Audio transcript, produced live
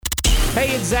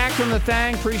Hey, it's Zach from the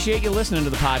Thang. Appreciate you listening to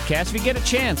the podcast. If you get a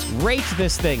chance, rate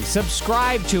this thing,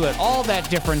 subscribe to it, all that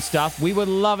different stuff. We would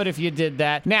love it if you did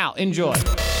that. Now, enjoy.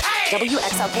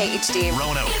 WXLK HD.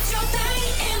 Rono. It's your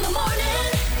thing in the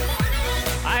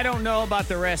morning. I don't know about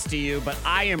the rest of you, but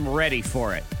I am ready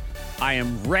for it. I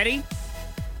am ready.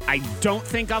 I don't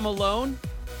think I'm alone.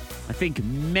 I think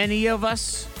many of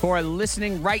us who are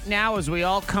listening right now as we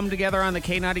all come together on the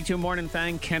K92 Morning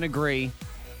Thang can agree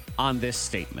on this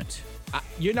statement.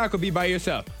 You're not gonna be by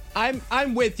yourself.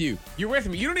 I'm with you. You're with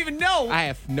me. You don't even know. I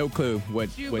have no clue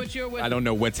what you're with I don't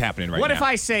know what's happening right What now. if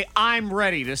I say I'm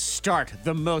ready to start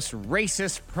the most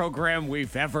racist program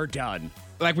we've ever done?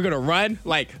 Like we're gonna run?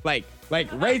 Like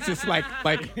racist, like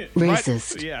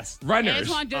Racist. Yes. runners.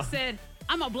 Antoine just said,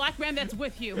 I'm a black man that's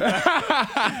with you.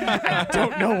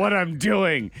 Don't know what I'm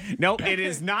doing. No, it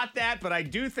is not that, but I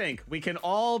do think we can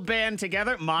all band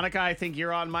together. Monica, I think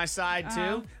you're on my side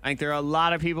too. I think there are a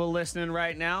lot of people listening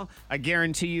right now. I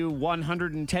guarantee you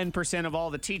 110% of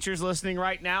all the teachers listening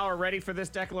right now are ready for this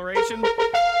declaration.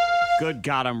 Good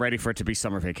God, I'm ready for it to be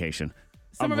summer vacation.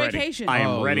 Summer I'm ready. vacation. I am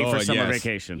Oh, ready for Lord, summer yes.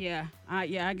 vacation. Yeah, I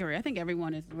agree. I think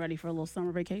everyone is ready for a little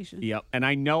summer vacation. Yep. And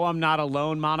I know I'm not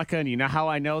alone, Monica. And you know how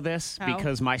I know this? How?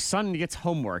 Because my son gets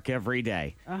homework every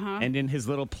day. And in his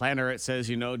little planner, it says,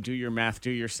 do your math,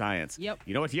 do your science. Yep.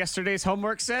 You know what yesterday's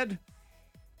homework said?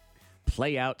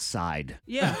 Play outside.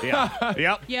 Yeah. Yeah.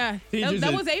 Yep. Yeah. Teachers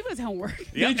That are- was Ava's homework.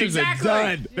 Yep, Teachers are exactly.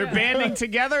 done. They're banding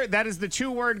together. That is the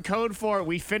 2-word code for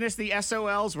we finished the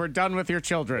SOLs. We're done with your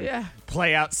children. Yeah.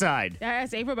 Play outside. I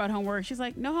asked Ava about homework. She's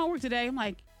like, no homework today. I'm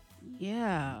like,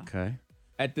 yeah. Okay.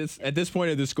 At this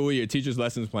point of the school year, teachers'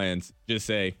 lessons plans just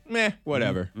say, meh,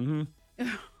 whatever.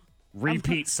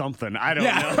 Repeat something. I don't know.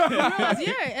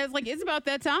 Yeah, it's about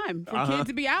that time for kids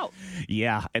to be out.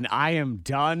 Yeah, and I am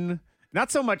done. Not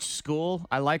so much school.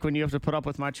 I like when you have to put up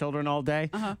with my children all day,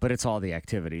 but it's all the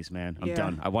activities, man. I'm Yeah.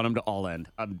 done. I want them to all end.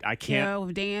 I can't. Yeah,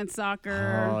 with dance,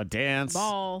 soccer. Oh, dance,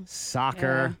 ball.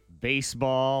 soccer,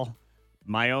 baseball,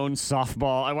 my own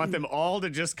softball. I want them all to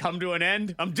just come to an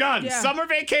end. I'm done. Yeah. Summer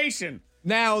vacation.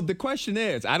 Now, the question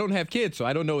is, I don't have kids, so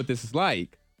I don't know what this is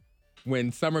like.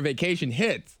 When summer vacation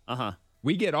hits,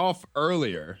 we get off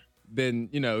earlier than,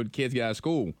 kids get out of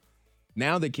school.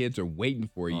 Now the kids are waiting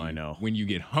for you I know. when you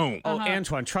get home. Oh,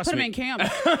 Antoine, trust Put them me. in camp.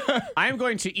 I am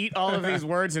going to eat all of these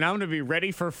words, and I'm going to be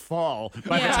ready for fall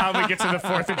by the time we get to the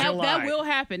 4th of July. That will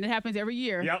happen. It happens every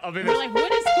year. Yep, I'll be We're there. like, when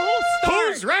does school start?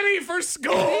 Who's ready for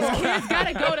school? These kids got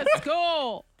to go to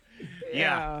school.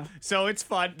 Yeah. So it's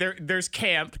fun. There's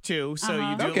camp too. So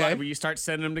you do a Okay. lot where you start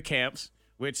sending them to camps,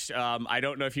 which I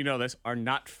don't know if you know this, are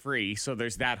not free. So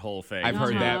there's that whole thing. I've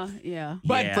heard that. Yeah.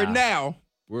 But for Yeah. now,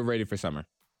 we're ready for summer.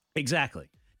 Exactly.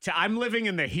 I'm living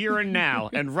in the here and now,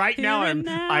 and right now and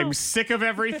now. I'm sick of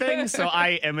everything. So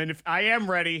I am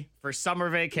ready for summer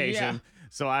vacation. Yeah.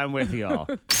 So I'm with y'all.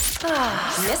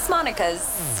 Miss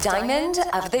Monica's Diamond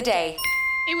of the Day.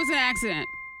 It was an accident,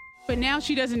 but now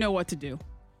she doesn't know what to do.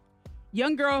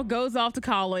 Young girl goes off to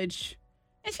college,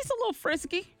 and she's a little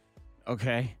frisky.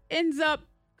 Okay. Ends up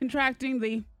contracting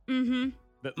the The,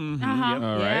 All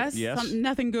right. yes, Yes.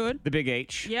 nothing good. The big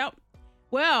H. Yep.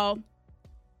 Well,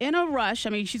 in a rush,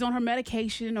 she's on her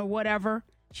medication or whatever.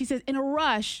 She says in a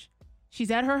rush,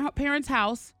 she's at her parents'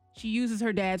 house. She uses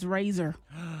her dad's razor.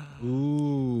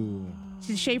 Ooh.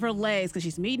 To shave her legs because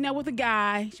she's meeting up with a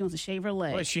guy. She wants to shave her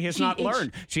legs. Well, she has not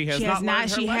learned. She has not learned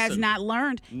her She has lesson. not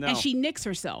learned. No. And she nicks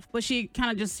herself. But she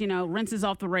kind of just, rinses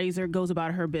off the razor, goes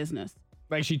about her business.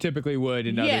 Like she typically would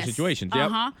in other situations.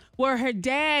 Yep. Where her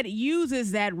dad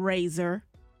uses that razor,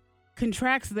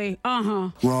 contracts the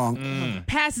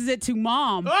passes it to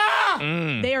mom.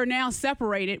 They are now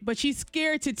separated, but she's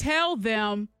scared to tell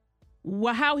them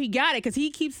how he got it because he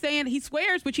keeps saying he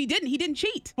swears, but he didn't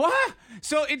cheat. What?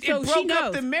 So it So she broke up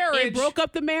knows. the marriage. It broke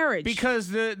up the marriage Because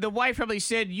the wife probably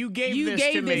said, you gave this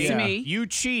to me. You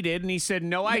cheated. And he said,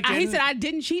 no, I didn't. He said, I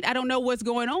didn't cheat. I don't know what's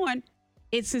going on.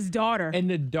 It's his daughter. And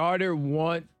the daughter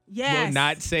will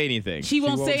not say anything. She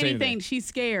won't say anything. She's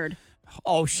scared.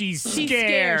 Oh, she's She's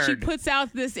scared. She puts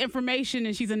out this information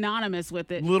and she's anonymous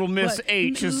with it. Little Miss But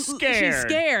H is scared. She's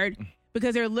scared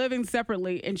because they're living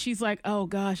separately. And she's like, oh,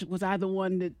 gosh, was I the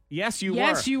one that... Yes, you were.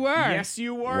 Yes, you were. Yes,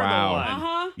 you were Wow. the one.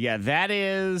 Uh-huh. Yeah, that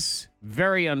is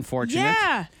very unfortunate.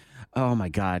 Yeah. Oh, my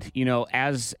God.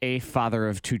 As a father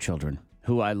of 2 children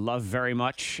who I love very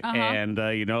much, and,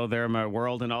 they're my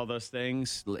world and all those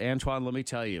things, Antoine, let me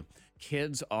tell you,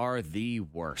 kids are the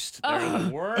worst. They're the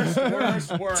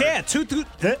worst. Yeah, toot.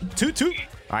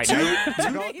 All right,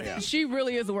 now She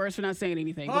really is the worst for not saying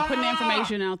anything, but putting the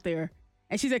information out there.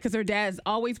 And she said because her dad's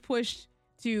always pushed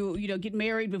to, get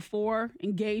married before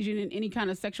engaging in any kind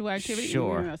of sexual activity.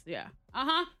 Sure. Yeah.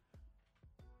 Uh-huh.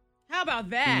 How about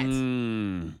that?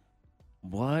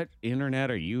 What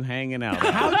internet are you hanging out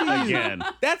on? How do you again?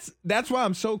 That's why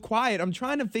I'm so quiet. I'm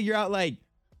trying to figure out, like,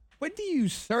 what do you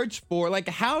search for? Like,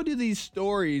 how do these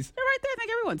stories They're right there. I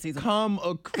think everyone sees them. come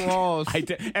across?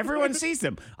 Everyone sees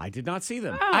them. I did not see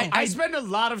them. Oh. I spend a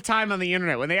lot of time on the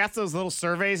internet. When they ask those little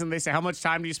surveys and they say, how much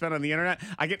time do you spend on the internet?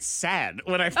 I get sad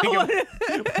when I think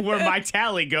of where my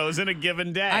tally goes in a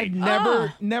given day.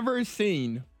 I've never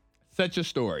seen such a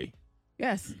story.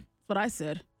 Yes, that's what I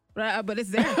said. But it's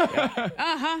there.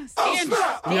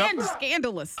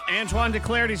 Scandalous. Antoine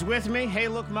declared he's with me. Hey,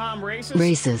 look, Mom,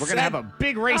 racist. We're going to have a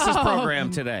big racist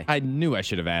program today. I knew I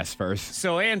should have asked first.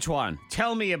 So, Antoine,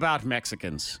 tell me about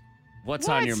Mexicans. What's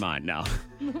on your mind now?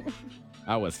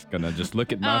 I was going to just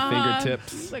look at my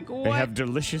fingertips. Like what? They have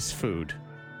delicious food.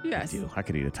 Yes. I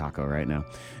could eat a taco right now.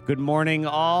 Good morning,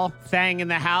 all. Thang in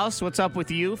the house. What's up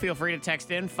with you? Feel free to text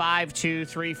in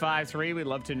 52353. We'd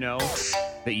love to know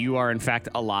that you are, in fact,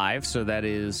 alive. So that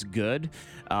is good.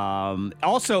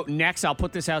 Also, next, I'll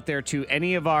put this out there to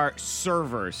any of our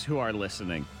servers who are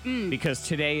listening, because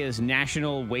today is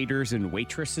National Waiters and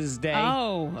Waitresses Day.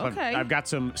 Oh, okay. I've got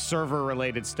some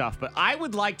server-related stuff, but I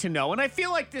would like to know, and I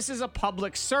feel like this is a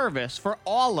public service for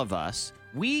all of us.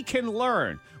 We can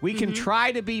learn. We can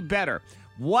try to be better.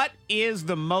 What is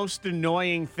the most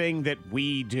annoying thing that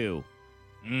we do?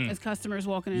 As customers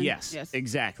walking in? Yes,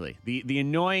 exactly. The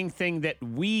annoying thing that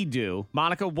we do.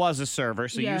 Monica was a server,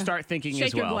 so you start thinking Shake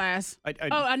as well. your glass.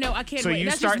 I know. I can't so wait. you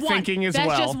That's start just one. thinking as That's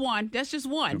well. That's just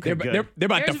one. Okay, They're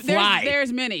about to fly.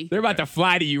 There's many. They're about to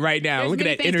fly to you right now. There's Look at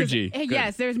many that things 'cause- energy. Hey,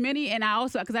 yes, there's many. And I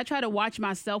also, because I try to watch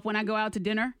myself when I go out to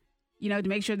dinner. To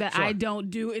make sure that I don't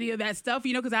do any of that stuff,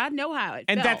 because I know how it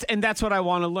felt. And that's what I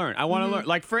want to learn. I want to learn.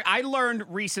 Like I learned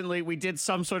recently, we did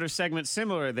some sort of segment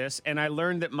similar to this, and I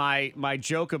learned that my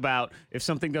joke about if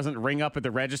something doesn't ring up at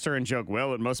the register and joke,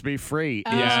 well, it must be free,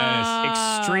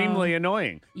 is extremely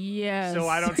annoying. Yes. So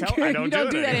I don't you don't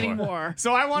do that anymore. anymore.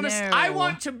 So I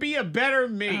want to be a better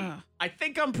me. I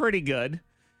think I'm pretty good.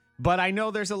 But I know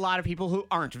there's a lot of people who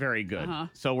aren't very good.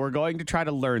 So we're going to try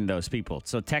to learn those people.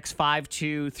 So text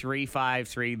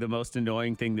 52353, the most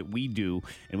annoying thing that we do,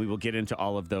 and we will get into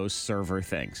all of those server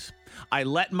things. I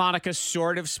let Monica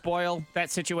sort of spoil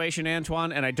that situation,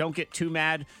 Antoine, and I don't get too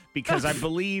mad because I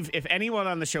believe if anyone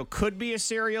on the show could be a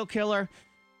serial killer,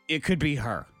 it could be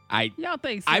her. Y'all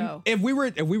think so? If we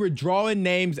were drawing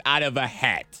names out of a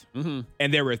hat,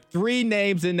 and there were 3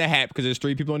 names in the hat because there's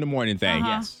 3 people in the morning thing,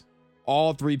 Yes.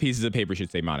 all 3 pieces of paper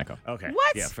should say Monica. Okay.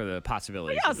 What? Yeah, for the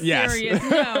possibilities. Y'all Yes. serious?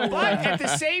 No. But at the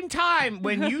same time,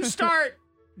 when you start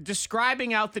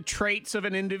describing out the traits of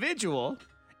an individual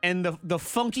and the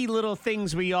funky little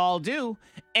things we all do,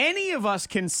 any of us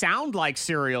can sound like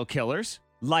serial killers,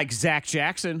 like Zach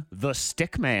Jackson, the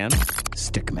Stick Man.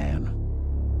 Stick Man.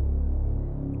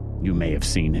 You may have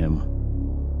seen him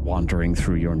wandering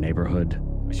through your neighborhood.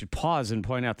 I should pause and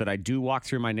point out that I do walk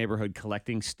through my neighborhood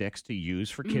collecting sticks to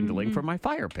use for kindling for my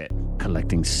fire pit.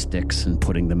 Collecting sticks and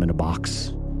putting them in a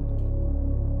box.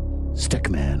 Stick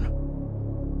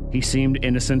Man. He seemed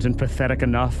innocent and pathetic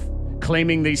enough,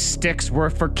 claiming these sticks were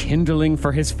for kindling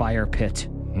for his fire pit.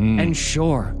 And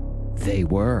sure, they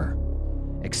were.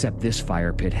 Except this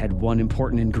fire pit had one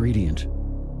important ingredient.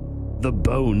 The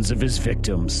bones of his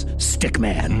victims. Stick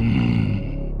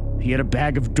Man. He had a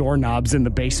bag of doorknobs in the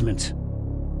basement.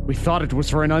 We thought it was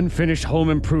for an unfinished home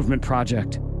improvement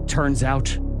project. Turns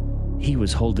out, he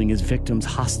was holding his victims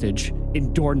hostage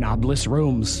in doorknobless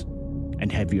rooms.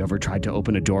 And have you ever tried to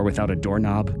open a door without a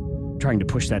doorknob? Trying to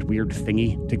push that weird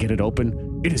thingy to get it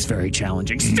open? It is very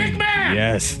challenging. Stickman!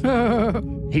 Yes.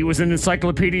 He was an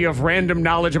encyclopedia of random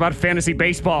knowledge about fantasy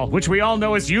baseball, which we all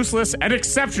know is useless and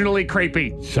exceptionally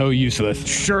creepy. So useless.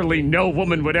 Surely no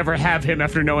woman would ever have him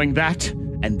after knowing that.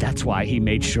 And that's why he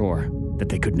made sure that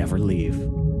they could never leave.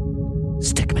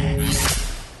 Stickman.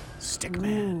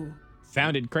 Stickman.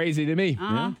 Sounded crazy to me.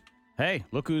 Yeah. Hey,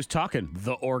 look who's talking.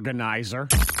 The organizer.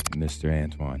 Mr.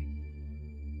 Antoine.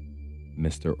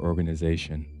 Mr.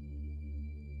 Organization.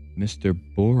 Mr.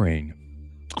 Boring.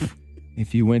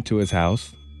 If you went to his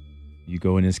house, you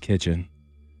go in his kitchen,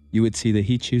 you would see that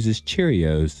he chooses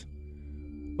Cheerios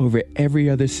over every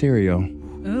other cereal.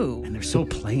 Ooh. And they're so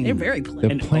plain. They're very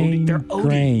plain. The plain They're oaty.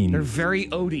 grain They're very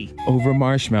oaty. over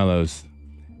marshmallows.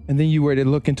 And then you were to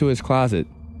look into his closet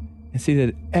and see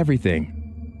that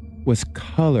everything was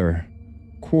color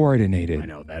coordinated. I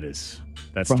know, that's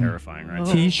From- terrifying, right?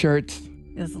 T-shirts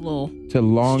It's a little. to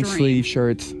long Extreme. sleeve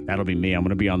shirts. That'll be me. I'm going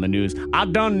to be on the news. I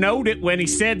done knowed it when he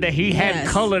said that he had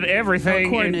Yes. colored everything. Or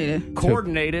coordinated.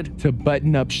 Coordinated. To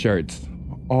button up shirts.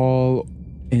 all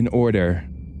in order.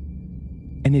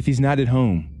 And if he's not at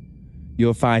home,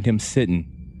 you'll find him sitting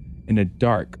in a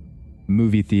dark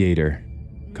movie theater,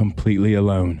 completely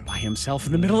alone. By himself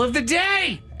in the middle of the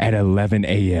day. At 11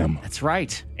 a.m. That's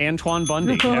right. Antoine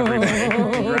Bundy,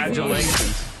 everybody.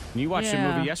 Congratulations. You watched a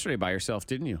movie yesterday by yourself,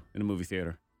 didn't you? In a movie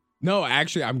theater. No,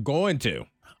 actually, I'm going to.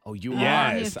 Oh, you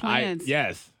Yeah. are? He has plans.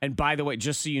 Yes. And by the way,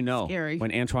 just so you know, Scary.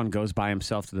 when Antoine goes by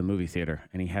himself to the movie theater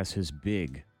and he has his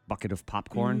big bucket of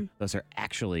popcorn, those are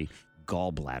actually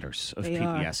gallbladders of They people.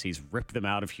 are. Yes, he's ripped them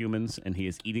out of humans and he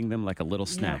is eating them like a little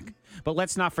snack. But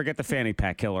let's not forget the fanny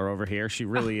pack killer over here. She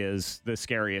really is the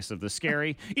scariest of the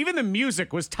scary. Even the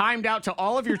music was timed out to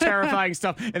all of your terrifying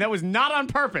stuff, and that was not on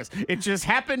purpose. It just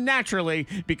happened naturally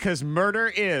because murder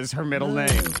is her middle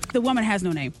name. The woman has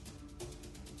no name.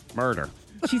 Murder.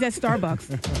 She's at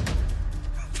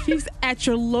Starbucks. She's at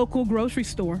your local grocery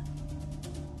store.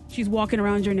 She's walking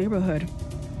around your neighborhood.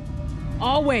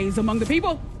 Always among the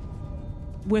people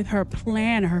with her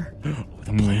planner. With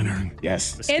a planner.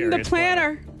 Yes. In the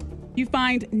planner, you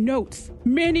find notes.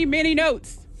 Many, many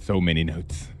notes. So many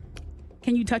notes.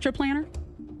 Can you touch her planner?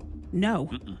 No.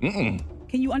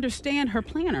 Can you understand her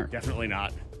planner? Definitely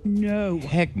not. No.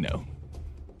 Heck no.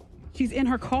 She's in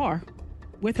her car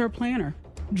with her planner,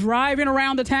 driving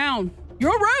around the town.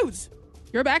 Your roads,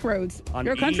 your back roads, On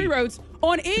your country E. roads,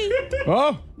 on E,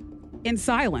 Oh. in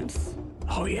silence.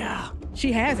 Oh, yeah.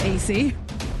 She has AC,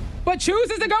 but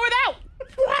chooses to go without.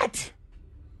 What?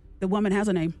 The woman has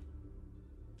a name.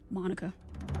 Monica.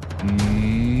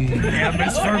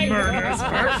 It's for murder.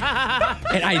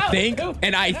 And I think,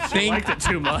 Liked it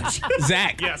too much.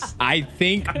 Zach, Yes. I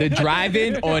think the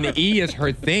drive-in on E is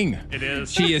her thing. It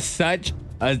is. She is such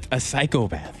a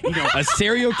psychopath, a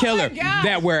serial killer gosh.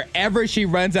 that wherever she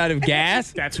runs out of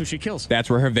gas, That's who she kills.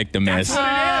 that's where her victim is. what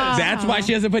it is. That's why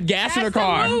she doesn't put gas in her That's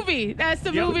car. the movie. That's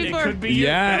the movie it for. could be you.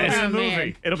 Yes. That'll be the Oh, movie.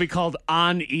 man. It'll be called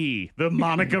On E, the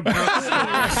Monica Brooks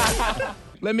story.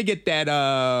 Let me get that.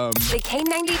 The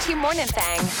K92 Morning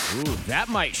Thang. Ooh, that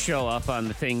might show up on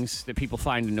the things that people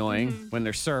find annoying when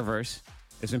they're servers.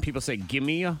 Is when people say, give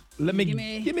me that. Give me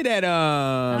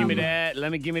that. Give me that.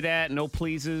 Let me give me that. No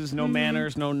pleases, no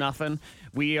manners, no nothing.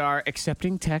 We are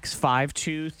accepting text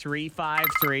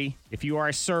 52353. If you are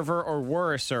a server or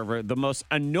were a server, the most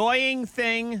annoying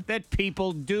thing that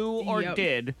people do or Yep.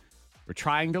 did, we're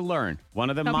trying to learn.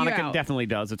 One of them Help you Monica out. definitely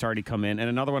does. It's already come in. And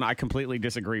another one I completely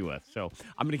disagree with. So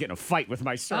I'm going to get in a fight with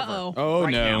my server. Uh-oh. Oh,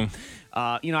 right no.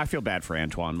 now. I feel bad for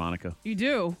Antoine, Monica. You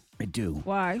do. I do.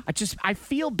 Why? I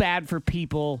feel bad for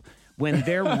people when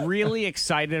they're really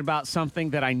excited about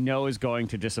something that I know is going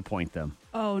to disappoint them.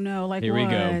 Oh no! Like Here what?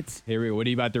 we go. Here we go. What are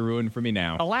you about to ruin for me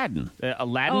now? Aladdin.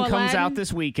 Aladdin Oh, comes Aladdin? out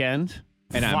this weekend.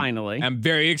 And finally. I'm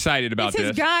very excited about It's his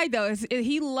this. guy though.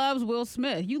 He loves Will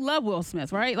Smith. You love Will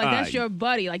Smith, right? Like that's your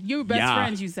buddy. Like you're best yeah.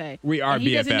 friends. You say We are And he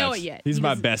BFFs. doesn't know it yet. He's He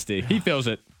my doesn't- bestie. He feels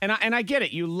it. and I get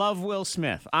it. You love Will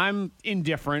Smith. I'm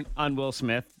indifferent on Will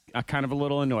Smith. I'm kind of a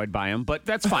little annoyed by him, but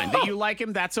that's fine. That you like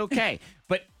him, that's okay.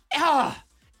 But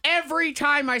every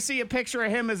time I see a picture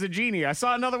of him as a genie, I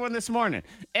saw another one this morning.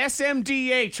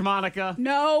 SMDH, Monica.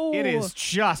 No. It is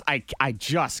just, I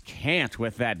just can't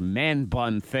with that man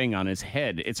bun thing on his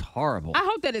head. It's horrible. I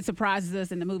hope that it surprises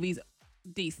us and the movie's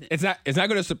decent. It's not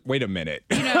going to. Wait a minute.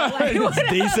 You know, like, It's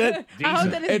decent. I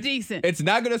hope that it's decent. It's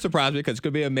not going to surprise me because it's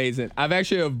going to be amazing. I've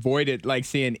actually avoided like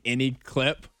seeing any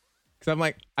clip because I'm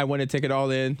like, I want to take it all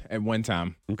in at one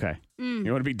time. Okay. You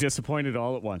want to be disappointed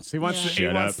all at once. He wants Yeah.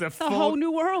 he wants the a full whole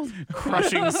new world.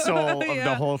 crushing soul of the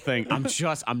Yeah. whole thing.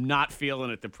 I'm not feeling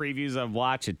it. The previews I've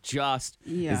watched, it just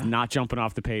is not jumping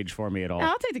off the page for me at all.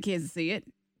 I'll take the kids to see it.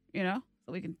 You know,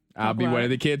 so we can. I'll be one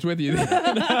of the kids with you.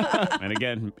 And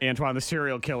again, Antoine the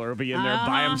serial killer will be in there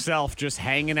by himself just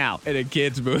hanging out. In a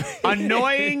kids movie.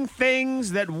 Annoying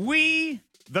things that we,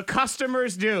 the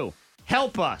customers, do.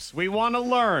 Help us. We want to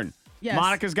learn. Yes.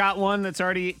 Monica's got one that's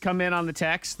already come in on the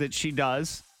text that she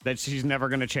does, that she's never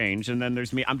going to change. And then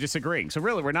there's me. I'm disagreeing. So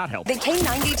really, we're not helping. The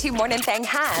K92 Morning Thang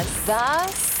has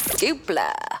the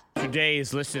Dupla. Today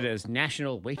is listed as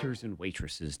National Waiters and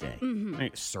Waitresses Day. I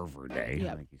think Server Day. I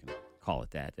Yep. think you can call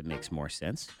it that. It makes more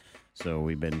sense. So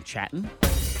we've been chatting.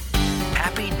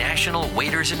 Happy National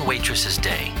Waiters and Waitresses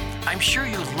Day. I'm sure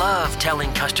you love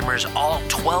telling customers all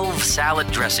 12 salad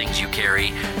dressings you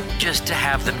carry just to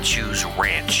have them choose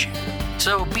ranch.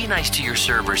 So be nice to your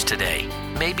servers today.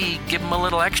 Maybe give them a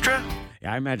little extra.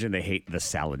 Yeah, I imagine they hate the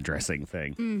salad dressing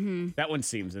thing. That one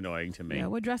seems annoying to me. Yeah,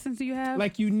 what dressings do you have?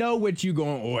 Like, you know what you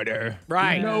going to order.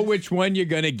 Right. You know which one you're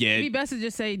going to It'd be get. best to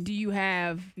just say, do you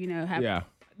have, Yeah.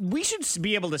 We should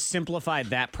be able to simplify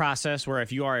that process where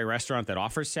if you are a restaurant that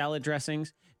offers salad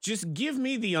dressings, just give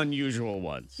me the unusual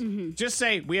ones. Just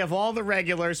say, we have all the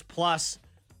regulars plus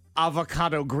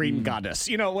avocado green goddess,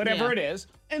 whatever it is,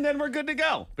 and then we're good to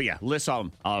go. But yeah, list all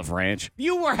them. Olive ranch.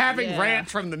 You were having ranch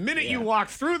from the minute you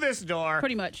walked through this door.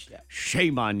 Pretty much. Yeah.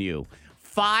 Shame on you.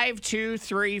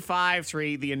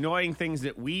 52353, the annoying things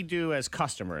that we do as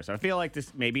customers. I feel like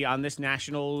this, maybe on this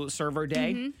National Server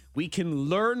Day, we can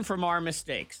learn from our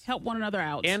mistakes. Help one another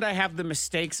out. And I have the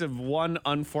mistakes of one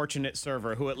unfortunate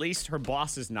server who at least her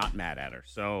boss is not mad at her.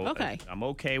 So I'm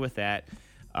okay with that.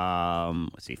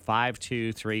 Let's see,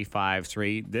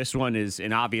 52353. This one is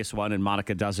an obvious one, and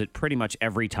Monica does it pretty much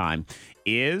every time,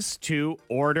 is to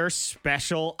order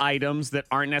special items that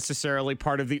aren't necessarily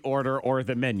part of the order or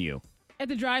the menu. At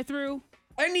the drive-thru?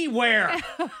 Anywhere.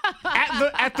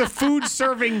 at the food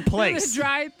serving place. The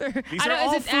drive-thru. These are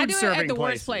all food serving I do it at the places.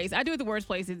 worst place. I do it at the worst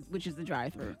place, which is the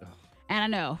drive-thru. And I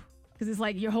know. Because it's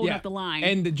like you're holding up the line.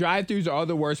 And the drive-thrus are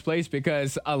the worst place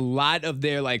because a lot of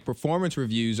their performance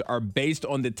reviews are based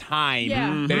on the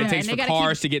time that it takes for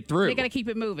cars to get through. They got to keep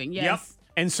it moving, yes. Yep.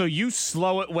 And so you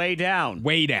slow it way down.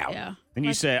 Way down. Yeah. And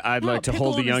you say, I'd like to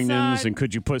hold the onions, and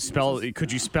could you spell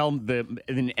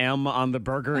an M on the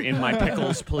burger in my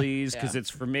pickles, please? Because it's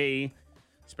for me.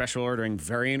 Special ordering,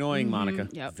 very annoying, Monica.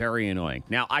 Yep. Very annoying.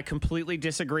 Now, I completely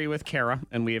disagree with Kara,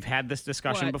 and we have had this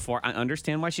discussion before. I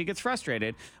understand why she gets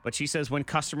frustrated, but she says when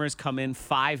customers come in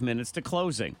 5 minutes to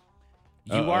closing,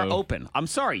 you are open. I'm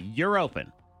sorry, you're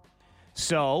open.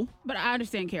 So, but I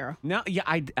understand, Kara. No, yeah,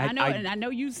 I know, and I know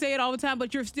you say it all the time,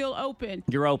 but you're still open.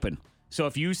 You're open. So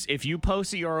if you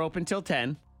post that you're open till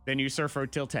 10, then you serve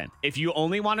food till 10. If you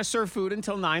only want to serve food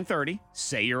until 9:30,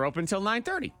 say you're open till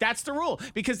 9:30. That's the rule.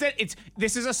 Because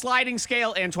this is a sliding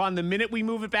scale, Antoine. The minute we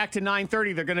move it back to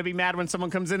 9:30, they're going to be mad when someone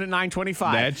comes in at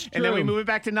 9:25. That's true. And then we move it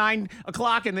back to 9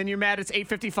 o'clock, and then you're mad it's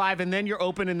 8:55, and then you're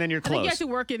open, and then you're closed. I think you have to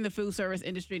work in the food service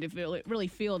industry to really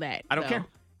feel that. I don't care.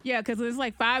 Yeah, because it's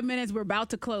like 5 minutes. We're about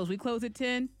to close. We close at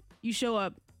 10. You show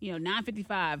up,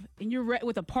 9:55, and you're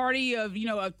with a party of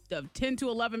 10 to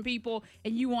 11 people,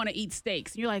 and you want to eat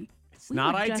steaks. And you're like, it's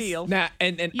not ideal. Now,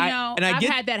 I've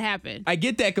had that happen. I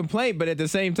get that complaint, but at the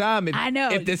same time,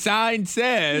 if the sign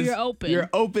says you're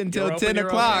open till 10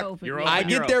 o'clock, I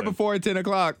get there before 10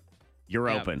 o'clock. You're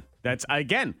open. That's,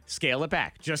 again, scale it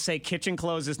back. Just say kitchen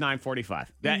closes 9:45.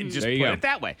 Just put it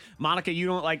that way. Monica, you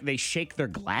don't they shake their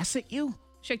glass at you?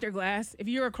 Shake their glass. If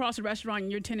you're across a restaurant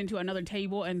and you're tending to another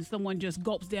table and someone just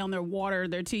gulps down their water,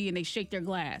 their tea, and they shake their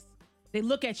glass, they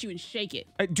look at you and shake it.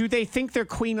 Do they think they're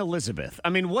Queen Elizabeth?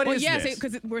 I mean, what is this? Yes,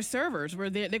 because we're servers.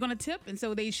 They're going to tip, and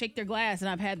so they shake their glass, and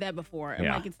I've had that before.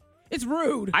 I'm it's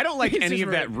rude. I don't like any of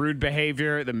that rude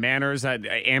behavior, the manners.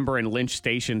 Amber in Lynch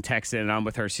Station texted, and I'm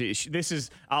with her. This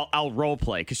is, I'll role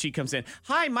play because she comes in.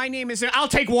 Hi, my name is, I'll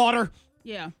take water.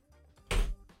 Yeah.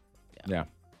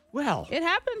 Well, it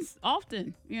happens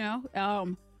often,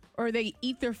 or they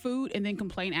eat their food and then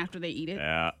complain after they eat it.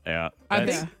 Yeah.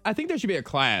 I think there should be a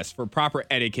class for proper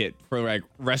etiquette for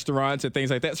restaurants and things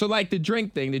like that. So the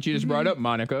drink thing that you just brought up,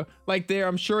 Monica,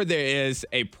 I'm sure there is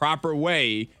a proper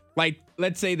way.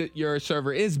 Let's say that your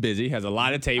server is busy, has a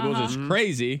lot of tables, it's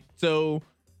crazy. So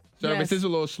service is a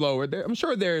little slower. I'm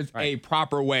sure there's a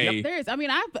proper way. Yep, there is. I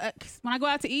mean, when I go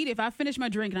out to eat, if I finish my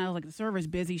drink and I was like, the server's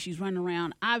busy, she's running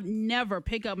around, I've never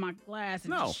pick up my glass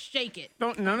and just shake it.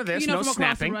 None of this. No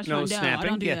snapping. No snapping. I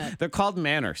don't do that. They're called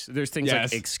manners. There's things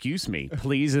like, excuse me,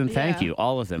 please, and thank you.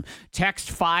 All of them. Text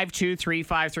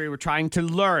 52353. We're trying to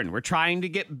learn. We're trying to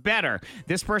get better.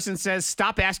 This person says,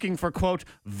 stop asking for, quote,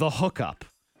 the hookup.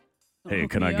 Hey,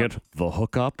 can I get the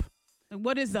hookup?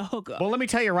 What is the hookup? Well, let me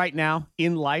tell you right now,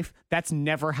 in life, that's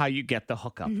never how you get the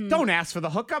hookup. Don't ask for the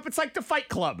hookup. It's like the Fight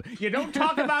Club. You don't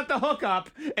talk about the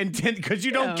hookup because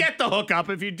you don't get the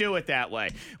hookup if you do it that way.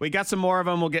 We got some more of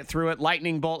them. We'll get through it.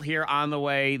 Lightning bolt here on the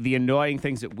way. The annoying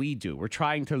things that we do. We're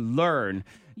trying to learn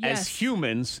as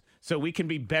humans so we can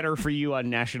be better for you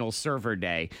on National Server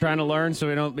Day. Trying to learn so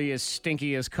we don't be as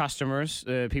stinky as customers,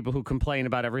 people who complain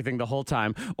about everything the whole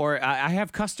time. Or I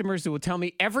have customers who will tell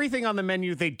me everything on the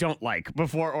menu they don't like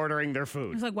before ordering their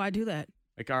food. It's like, why do that?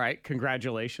 All right,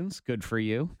 congratulations. Good for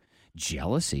you.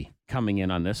 Jealousy coming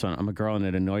in on this one. I'm a girl, and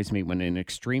it annoys me when an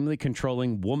extremely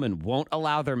controlling woman won't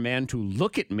allow their man to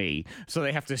look at me, so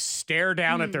they have to stare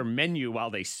down at their menu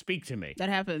while they speak to me. That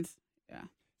happens. Yeah.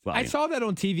 Well, I saw that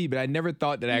on TV, but I never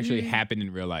thought that actually happened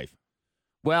in real life.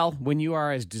 Well, when you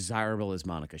are as desirable as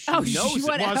Monica, she knows it.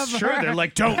 Whatever. Well, sure, they're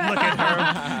like, don't look at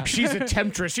her. She's a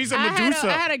temptress. She's a Medusa.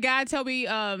 I had a guy tell me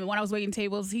when I was waiting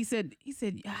tables, he said,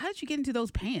 how did you get into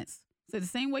those pants? I said, the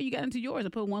same way you got into yours. I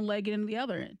put one leg into the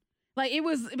other end. Like it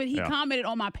was, but he commented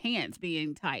on my pants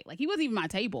being tight. Like he wasn't even my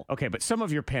table. Okay, but some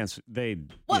of your pants, they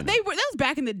Well, you know. they were. That was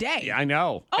back in the day. Yeah, I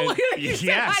know. Oh, yes.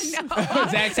 I know.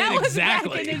 Zach said That was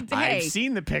exactly. back in the day. I've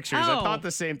seen the pictures. I Oh. thought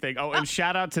the same thing. Oh, and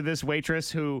shout out to this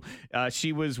waitress who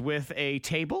she was with a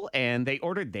table and they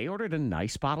ordered a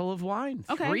nice bottle of wine.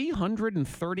 Okay.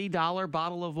 $330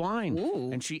 bottle of wine.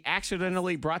 Ooh. And she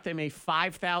accidentally brought them a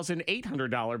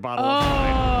 $5,800 bottle of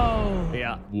wine. Oh,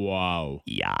 Yeah. Wow.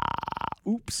 Yeah.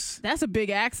 Oops. that's a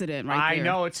big accident, right I there.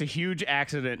 know it's a huge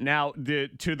accident. Now,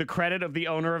 to the credit of the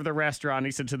owner of the restaurant,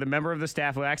 he said to the member of the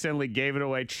staff who accidentally gave it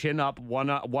away, chin up,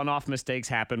 one-off mistakes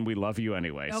happen. We love you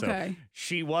anyway. Okay. So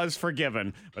she was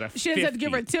forgiven. But She doesn't have to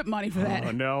give her tip money for that.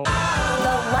 Oh, no.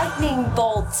 The lightning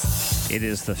bolt. It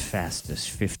is the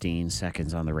fastest 15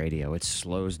 seconds on the radio. It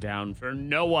slows down for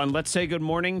no one. Let's say good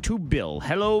morning to Bill.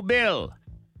 Hello, Bill.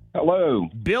 Hello,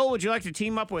 Bill, would you like to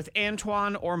team up with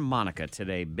Antoine or Monica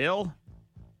today, Bill?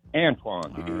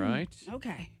 Antoine. All right.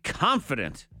 Okay.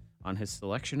 Confident on his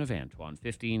selection of Antoine.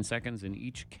 15 seconds in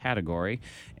each category,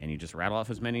 and you just rattle off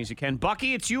as many as you can.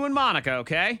 Bucky, it's you and Monica,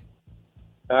 okay?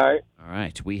 All right. All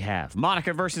right, we have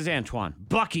Monica versus Antoine.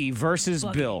 Bucky versus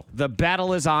Bill. The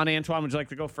battle is on. Antoine, would you like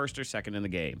to go first or second in the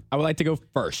game? I would like to go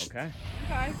first. Okay.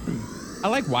 Okay. I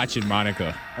like watching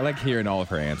Monica. I like hearing all of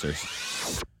her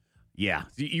answers. Yeah.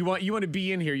 You want to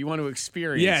be in here. You want to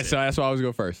experience Yeah, it. so that's why I was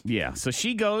go first. Yeah, so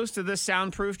she goes to the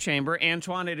soundproof chamber.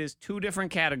 Antoine, it is 2 different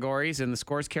categories, and the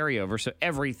scores carry over, so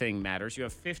everything matters. You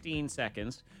have 15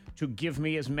 seconds to give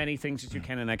me as many things as you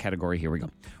can in that category. Here we go.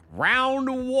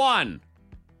 Round 1.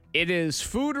 It is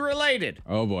food-related.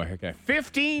 Oh, boy. Okay.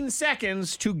 15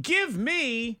 seconds to give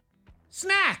me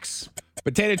snacks.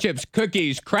 Potato chips,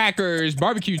 cookies, crackers,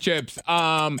 barbecue chips,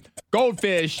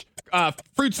 goldfish,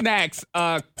 fruit snacks,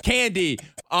 candy,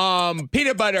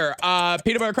 peanut butter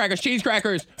crackers, cheese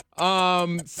crackers,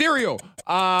 cereal,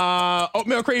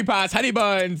 oatmeal cream pies, honey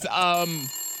buns.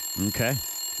 Okay.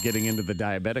 Getting into the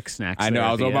diabetic snacks. I know. there I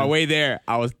at was the on my end. way there.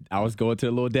 I was going to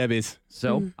the little Debbie's.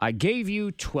 So I gave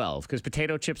you 12 because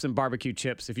potato chips and barbecue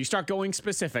chips. If you start going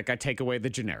specific, I take away the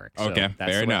generic. So Okay,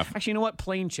 that's fair the way- enough. Actually, you know what?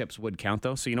 Plain chips would count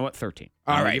though. So you know what? 13.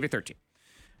 All I'll right. give you 13.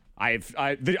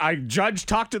 I judge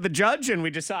talked to the judge and we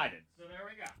decided. So there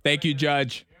we go. Thank you,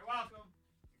 Judge. You're welcome.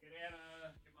 Get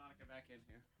Monica back in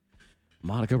here.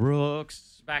 Monica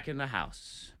Brooks back in the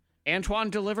house.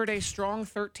 Antoine delivered a strong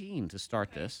 13 to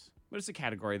start this. But it's a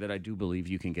category that I do believe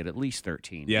you can get at least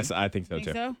 13. Yes, I think so, Think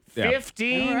too. so? Yeah.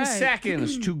 15 All right.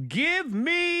 seconds to give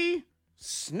me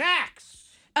snacks.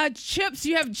 Chips.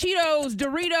 You have Cheetos,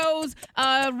 Doritos,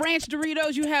 ranch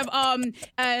Doritos. You have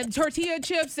tortilla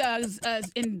chips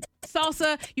in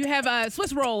salsa. You have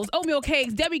Swiss rolls, oatmeal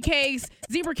cakes, Debbie cakes,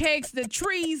 zebra cakes, the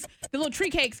little tree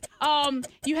cakes.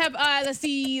 You have let's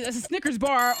see, a Snickers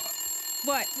bar.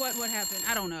 What happened?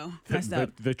 I don't know. Messed up.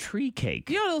 The tree cake.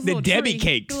 You know those The little Debbie tree-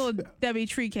 cakes. the little Debbie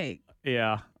tree cake.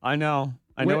 Yeah, I know.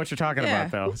 I know What- what you're talking Yeah.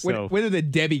 about, though. So What are the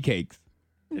Debbie cakes?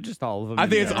 just all of them. I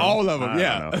think it's together. all of them, I don't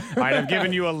yeah. know. All right, I've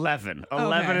given you 11.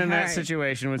 11 in all that right.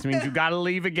 situation, which means you got to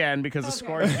leave again because the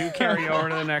scores do carry over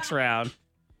to the next round.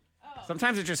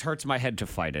 Sometimes it just hurts my head to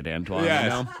fight it, Antoine. Yes. You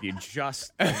know? You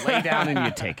just lay down and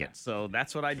you take it. So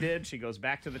that's what I did. She goes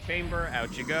back to the chamber.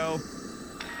 Out you go.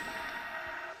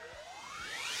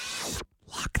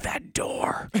 Lock that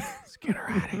door. Let's get her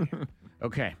out of here.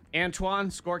 Okay.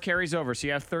 Antoine, score carries over. So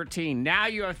you have 13. Now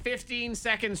you have 15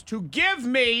 seconds to give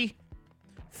me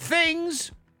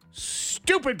things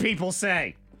stupid people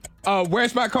say.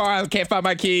 Where's my car? I can't find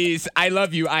my keys. I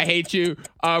love you. I hate you.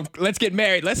 Let's get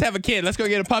married. Let's have a kid. Let's go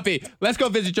get a puppy. Let's go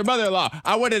visit your mother-in-law.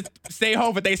 I want to stay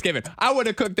home for Thanksgiving. I want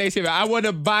to cook Thanksgiving. I want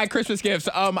to buy Christmas gifts.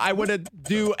 I want to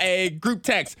do a group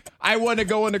text. I want to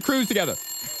go on a cruise together.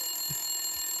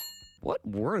 What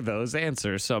were those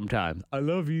answers sometimes? I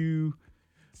love you.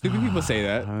 Stupid people say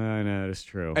that. I know, it's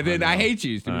true. And then I hate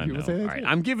you. I Stupid people know. say that. All right, too.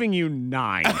 I'm giving you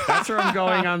 9. That's where I'm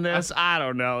going on this. I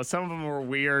don't know. Some of them were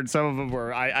weird. Some of them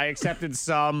were. I accepted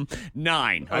some.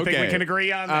 9. I think we Okay. can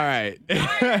agree on All that.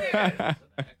 right.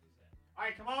 All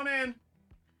right, come on in.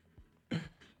 I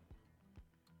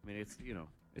mean,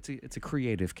 it's a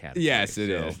creative category. Yes, it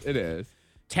so. is. It is.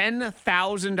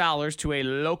 $10,000 to a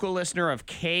local listener of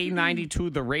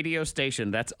K92, the radio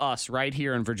station. That's us right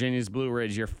here in Virginia's Blue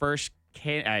Ridge. Your first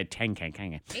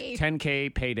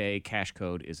 10K payday cash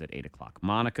code is at 8 o'clock.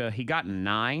 Monica, he got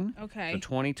 9. Okay. So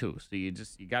 22. So you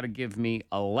got to give me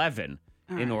 11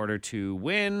 in order to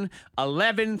win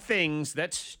 11 things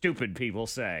that stupid people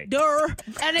say. Durr.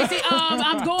 And they say,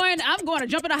 I'm going to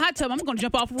jump in a hot tub. I'm going to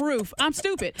jump off a roof. I'm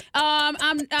stupid. I'm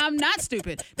not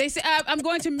stupid. They say, I'm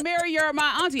going to marry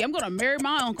my auntie. I'm going to marry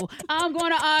my uncle. I'm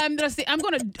going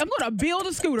to build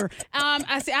a scooter.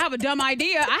 I say, I have a dumb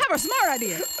idea. I have a smart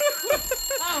idea.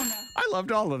 Oh, no. I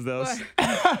loved all of those.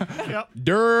 Yep.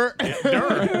 Durr.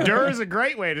 Durr is a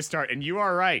great way to start. And you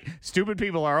are right. Stupid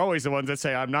people are always the ones that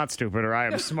say, I'm not stupid or I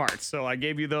am smart. So I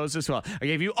gave you those as well. I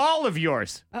gave you all of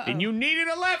yours. And you needed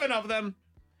 11 of them.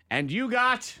 And you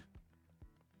got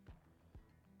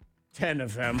 10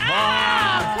 of them. Come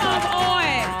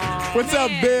on. What's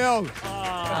up, Bill?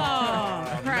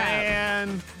 Oh, crap.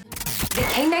 Man. The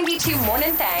K92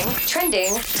 Morning Thang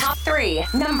trending top 3.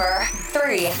 Number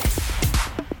 3.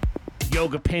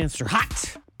 Yoga pants are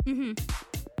hot. I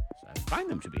find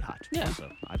them to be hot. Yeah. So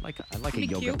I like a Be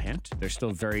yoga cute. pant. They're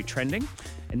still very trending.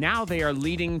 And now they are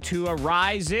leading to a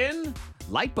rise in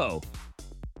lipo.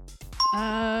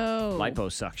 Oh.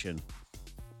 Liposuction.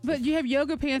 But you have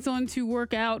yoga pants on to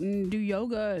work out and do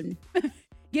yoga and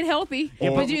get healthy.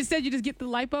 Yeah, but instead you just get the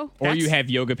lipo? Or you have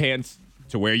yoga pants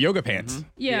to wear yoga pants.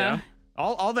 Yeah.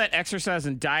 All that exercise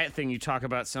and diet thing you talk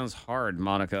about sounds hard,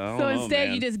 Monica. I don't So know, instead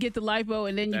man. you just get the lipo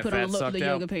and then you That put on fat sucked the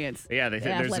out. yoga pants. Yeah, there's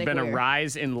athletic been a wear.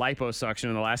 rise in liposuction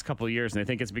in the last couple of years, and I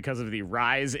think it's because of the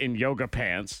rise in yoga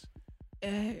pants.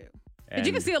 But you And-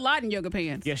 can see a lot in yoga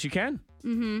pants. Yes, you can.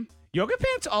 Mm-hmm. Yoga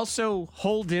pants also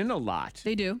hold in a lot.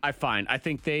 They do. I find. I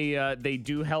think they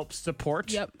do help support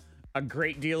Yep. a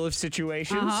great deal of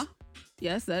situations. Uh-huh.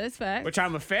 Yes, that is fact. Which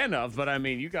I'm a fan of, but I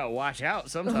mean, you gotta watch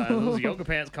out sometimes. Those yoga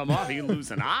pants come off, you can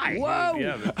lose an eye. Whoa.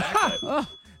 Yeah, exactly.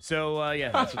 So, yeah,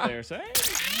 that's what they're saying.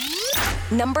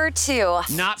 Number 2.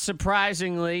 Not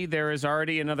surprisingly, there is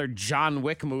already another John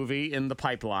Wick movie in the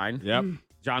pipeline. Yep.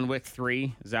 John Wick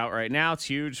 3 is out right now. It's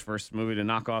huge. First movie to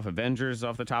knock off Avengers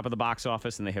off the top of the box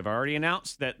office. And they have already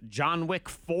announced that John Wick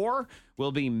 4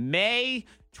 will be May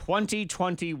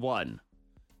 2021.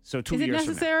 So 2 Is it years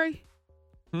necessary?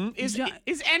 from now. Is John-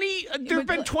 any... There have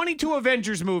but- been 22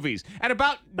 Avengers movies. At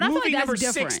about But I feel movie like that's number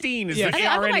different. 16 is Yeah. I are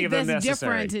feel any like of them that's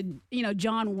necessary. different to,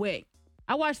 John Wick.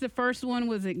 I watched the first one,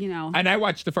 And I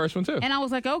watched the first one too. and I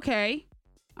was like, okay,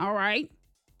 all right.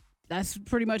 That's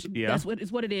pretty much, Yeah. that's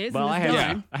what it is. Well, and I it's have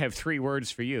done. I have 3 words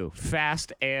for you.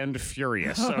 Fast and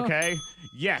furious, okay?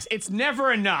 Yes, it's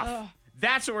never enough.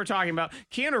 That's what we're talking about.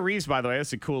 Keanu Reeves, by the way,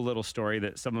 that's a cool little story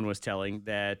that someone was telling,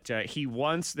 that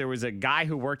there was a guy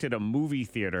who worked at a movie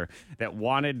theater that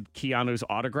wanted Keanu's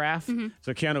autograph.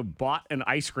 So Keanu bought an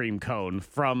ice cream cone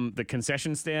from the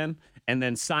concession stand and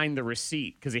then signed the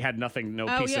receipt because he had no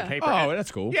piece yeah. of paper. Oh,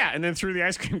 that's cool. Yeah, and then threw the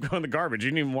ice cream cone in the garbage. He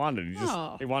didn't even want it.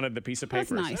 He wanted the piece of That's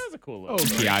paper. nice. So that was a cool little Oh,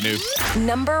 story. Keanu.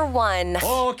 Number 1.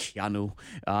 Oh, Keanu.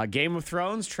 Game of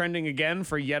Thrones trending again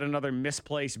for yet another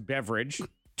misplaced beverage.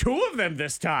 2 of them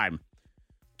this time.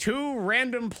 2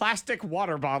 random plastic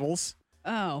water bottles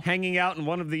Oh. hanging out in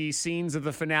one of the scenes of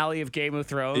the finale of Game of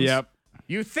Thrones. Yep.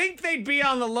 You think they'd be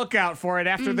on the lookout for it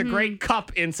after the great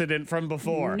cup incident from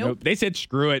before. Nope. Nope. They said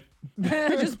screw it.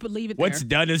 Just believe it What's there.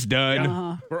 done is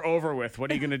done. We're over with. What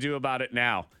are you going to do about it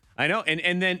now? I know.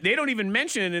 And then they don't even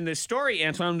mention it in this story,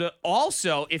 Antoine. But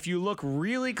also, if you look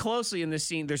really closely in this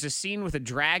scene, there's a scene with a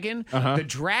dragon. The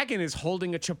dragon is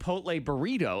holding a Chipotle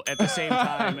burrito at the same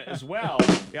time as well.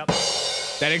 Yep.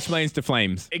 That explains the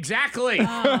flames. Exactly.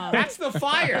 That's the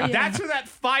fire. That's where that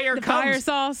fire The comes. fire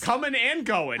sauce. Coming and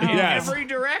going in Yes. every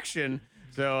direction.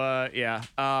 So, yeah.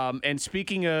 And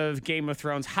speaking of Game of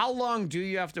Thrones, how long do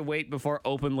you have to wait before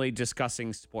openly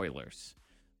discussing spoilers?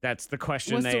 That's the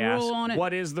question What's they the asked. rule on it?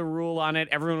 What is the rule on it?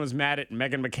 Everyone was mad at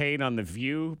Meghan McCain on The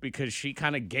View because she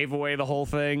kind of gave away the whole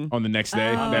thing. On the next day,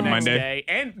 Oh. that Next Monday. day.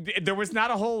 And there wasn't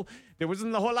a whole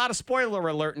lot of spoiler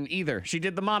alert in either. She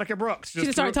did the Monica Brooks.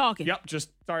 just started talking. Yep,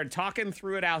 just started talking,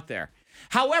 threw it out there.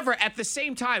 However, at the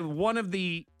same time, one of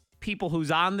the people who's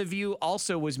on The View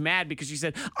also was mad because she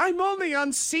said, I'm only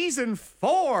on season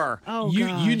 4. Oh, You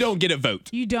gosh. don't get a vote.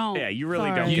 You don't. Yeah, you really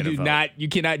Sorry. don't You get a do vote. not. You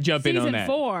cannot jump in on Season that.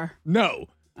 4. No.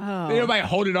 Oh. Ain't nobody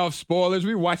holding off spoilers.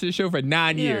 We watched this show for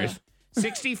 9 Yeah. years.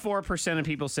 64% of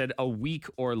people said a week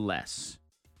or less.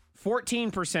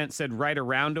 14% said right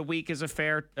around a week is a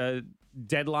fair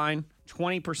deadline.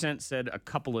 20% said a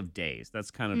couple of days. That's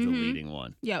kind of the leading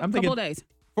one. Yeah, a I'm couple thinking- of days.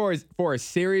 For a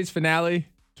series finale,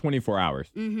 24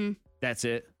 hours. That's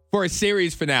it. For a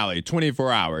series finale,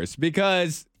 24 hours.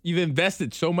 Because you've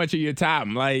invested so much of your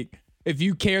time. Like, if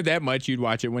you care that much, you'd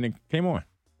watch it when it came on.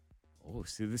 Oh,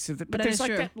 see, but that there's is like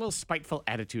true. that little spiteful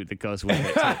attitude that goes with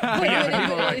it. But yeah, the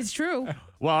people are like, It's true.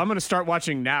 well, I'm going to start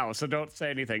watching now, so don't say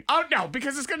anything. Oh, no,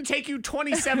 because it's going to take you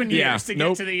 27 years to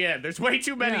get to the end. There's way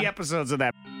too many episodes of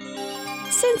that.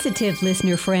 Sensitive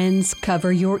listener friends,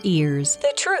 cover your ears.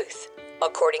 The truth,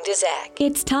 according to Zach.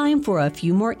 It's time for a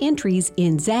few more entries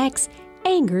in Zach's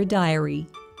Anger Diary.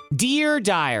 Dear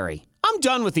Diary, I'm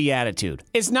done with the attitude.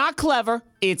 It's not clever,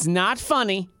 it's not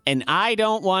funny, and I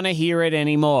don't want to hear it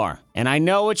anymore. And I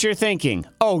know what you're thinking.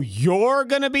 Oh, you're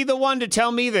going to be the one to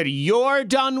tell me that you're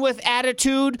done with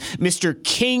attitude, Mr.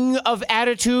 King of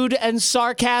Attitude and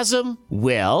Sarcasm?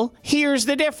 Well, here's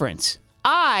the difference.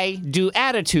 I do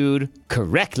attitude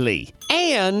correctly.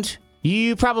 And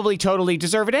you probably totally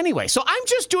deserve it anyway. So I'm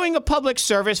just doing a public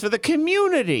service for the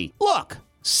community. Look,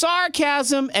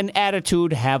 sarcasm and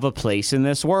attitude have a place in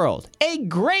this world. A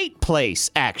great place,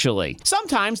 actually.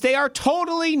 Sometimes they are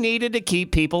totally needed to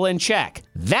keep people in check.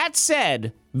 That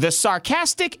said, the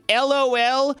sarcastic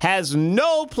LOL has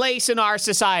no place in our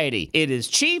society. It is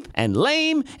cheap and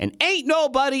lame, and ain't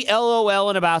nobody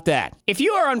LOLing about that. If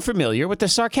you are unfamiliar with the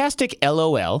sarcastic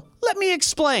LOL, let me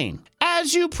explain.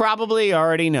 As you probably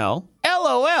already know,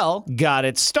 LOL got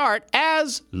its start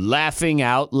as laughing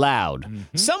out loud.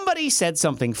 Somebody said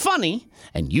something funny,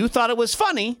 and you thought it was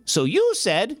funny, so you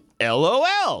said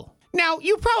LOL. Now,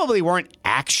 you probably weren't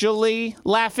actually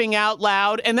laughing out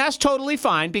loud, and that's totally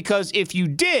fine, because if you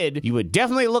did, you would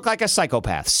definitely look like a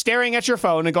psychopath, staring at your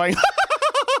phone and going,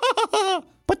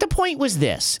 But the point was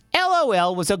this.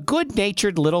 LOL was a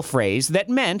good-natured little phrase that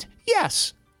meant,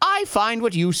 yes, I find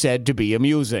what you said to be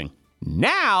amusing.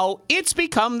 Now, it's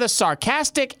become the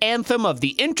sarcastic anthem of the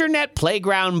internet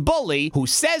playground bully who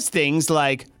says things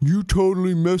like, you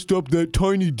totally messed up that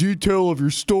tiny detail of your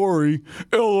story,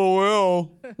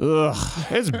 LOL. Ugh,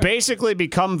 it's basically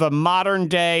become the modern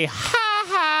day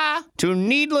ha-ha to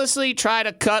needlessly try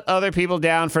to cut other people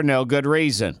down for no good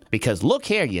reason. Because look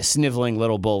here, you sniveling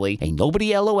little bully. Ain't nobody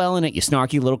LOLing at your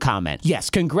snarky little comment. Yes,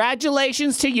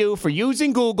 congratulations to you for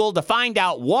using Google to find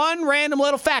out one random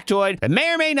little factoid that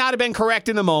may or may not have been correct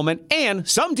in the moment, and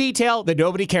some detail that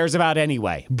nobody cares about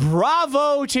anyway.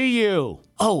 Bravo to you.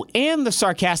 Oh, and the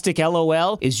sarcastic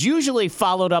LOL is usually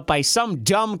followed up by some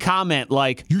dumb comment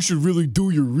like, you should really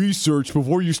do your research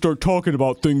before you start talking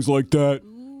about things like that.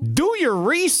 Do your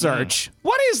research?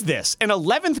 What is this, an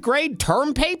 11th grade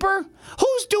term paper?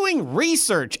 Who's doing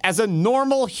research as a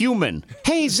normal human?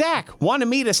 Hey, Zach, want to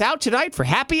meet us out tonight for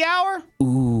happy hour?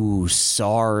 Ooh,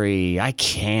 sorry, I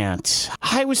can't.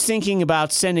 I was thinking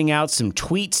about sending out some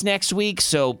tweets next week,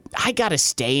 so I gotta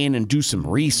stay in and do some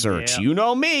research. You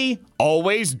know me,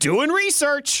 always doing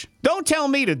research. Don't tell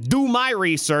me to do my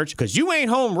research, because you ain't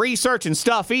home researching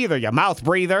stuff either, you mouth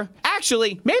breather.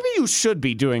 Actually, maybe you should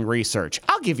be doing research.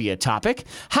 I'll give you a topic.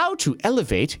 How to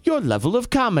elevate your level of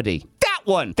comedy. That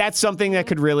one! That's something that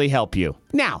could really help you.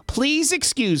 Now, please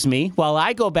excuse me while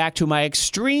I go back to my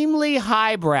extremely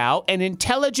highbrow and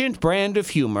intelligent brand of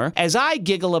humor as I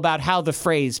giggle about how the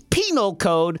phrase penal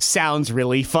code sounds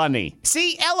really funny.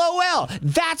 See, LOL,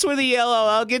 that's where the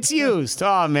LOL gets used.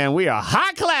 Oh man, we are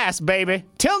high class, baby.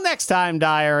 Till next time,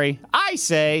 diary, I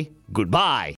say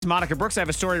goodbye. Monica Brooks, I have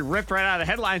a story ripped right out of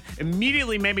the headline.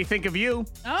 Immediately made me think of you.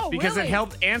 Oh, because really? it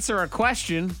helped answer a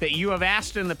question that you have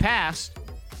asked in the past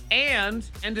and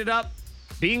ended up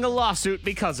being a lawsuit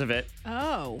because of it.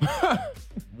 Oh.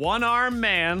 One-armed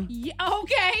man Yeah,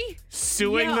 okay.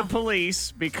 suing the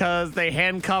police because they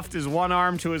handcuffed his one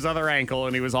arm to his other ankle,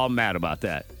 and he was all mad about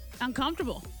that.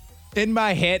 Uncomfortable. In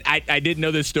my head, I didn't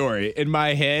know this story. In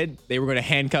my head, they were going to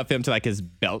handcuff him to like his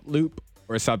belt loop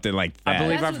or something like that. I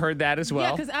believe That's I've heard that as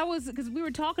well. Yeah, because we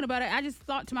were talking about it. I just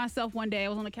thought to myself one day, I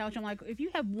was on the couch, I'm like, if you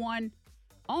have one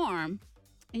arm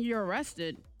and you're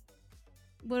arrested,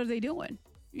 what are they doing?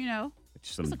 You know?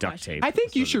 Some That's a duct question. tape. I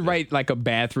think you should write like a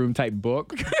bathroom type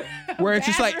book where it's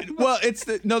just like, well, it's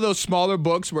those smaller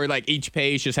books where like each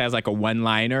page just has like a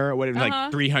one-liner or whatever,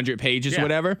 like 300 pages, Yeah.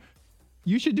 whatever.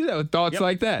 You should do that with thoughts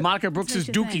like that. Monica Brooks' That's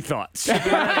what Dookie you Thoughts.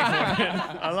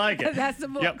 I like it. That's the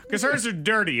book. Yep, because hers are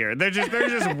dirtier. They're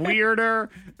just weirder.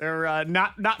 They're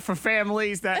not for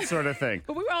families, that sort of thing.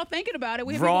 But we were all thinking about it.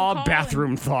 We had Raw people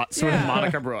bathroom thoughts with Yeah.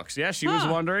 Monica Brooks. Yeah, she was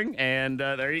Huh. wondering, and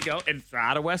there you go. It's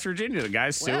out of West Virginia. The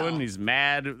guy's suing. Wow. He's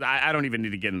mad. I don't even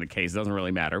need to get into the case. It doesn't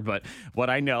really matter. But what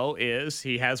I know is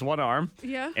he has one arm,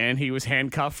 and he was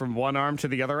handcuffed from one arm to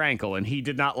the other ankle, and he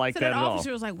did not like So that that at all.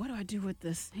 officer was like, what do I do with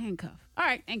this handcuff? All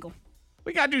right, ankle.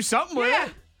 We got to do something with Yeah.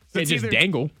 it. They just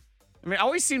dangle. I mean, it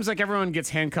always seems like everyone gets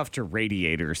handcuffed to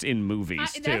radiators in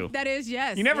movies, too. That is,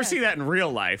 yes. You never yes. see that in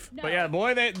real life. No. But yeah,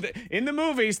 boy, in the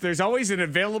movies, there's always an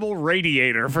available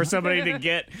radiator for somebody to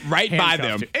get Right by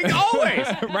them. handcuffed to. Always.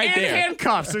 Right and there.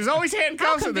 handcuffs. There's always How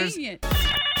handcuffs. And there's convenient.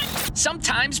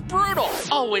 Sometimes brutal,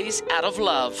 always out of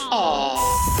love.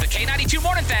 Aww. The K92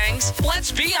 Morning Thangs,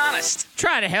 let's be honest.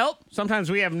 try to help. Sometimes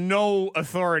we have no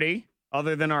authority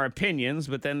other than our opinions,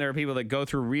 but then there are people that go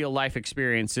through real life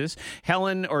experiences.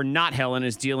 Helen, or not Helen,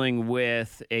 is dealing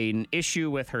with an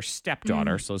issue with her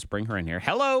stepdaughter. So let's bring her in here.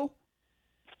 Hello.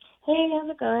 Hey, how's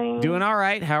it going? Doing all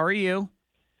right. How are you?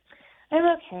 I'm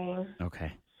okay.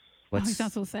 Okay. Oh, he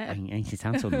sounds so sad. He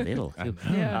sounds so little. Too.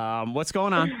 Yeah. What's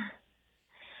going on?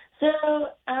 So,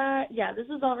 this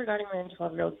is all regarding my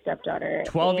 12-year-old stepdaughter.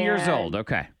 12 years And, old.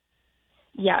 Okay.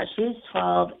 Yeah, she's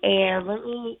 12,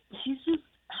 and she's just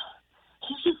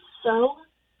so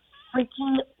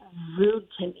freaking rude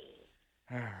to me.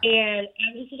 And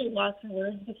I'm just at a loss for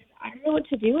words because I don't know what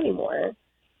to do anymore.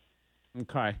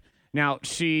 Okay. Now,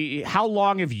 how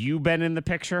long have you been in the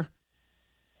picture?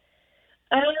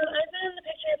 I've been in the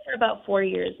picture for about 4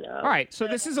 years now. All right. So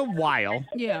this is a while.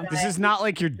 Yeah. This is not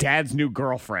like your dad's new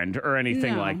girlfriend or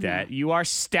anything No, like that. You are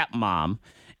stepmom.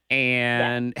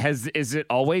 And is it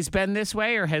always been this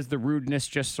way, or has the rudeness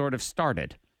just sort of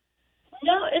started?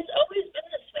 No, it's always been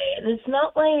this way. And it's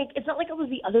not like I was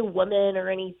the other woman or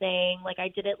anything. Like I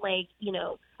didn't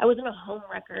I wasn't a home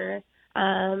wrecker.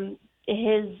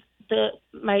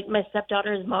 My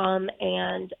stepdaughter's mom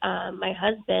and my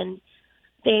husband,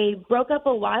 they broke up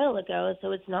a while ago,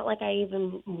 so it's not like I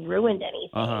even ruined anything.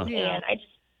 Uh-huh. Yeah. And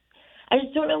I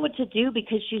just don't know what to do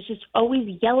because she's just always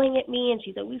yelling at me and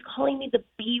she's always calling me the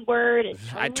B word. And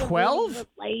At 12?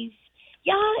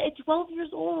 Yeah, at 12 years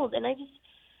old, and I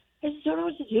just don't know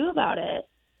what to do about it.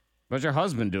 What's your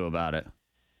husband do about it?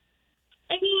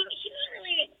 I mean,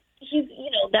 he's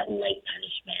that light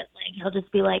punishment. Like he'll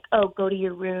just be like, "Oh, go to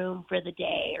your room for the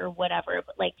day" or whatever.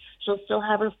 But like she'll still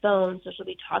have her phone, so she'll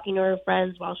be talking to her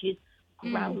friends while she's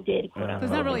grounded. So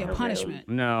it's not really a punishment.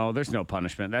 No, there's no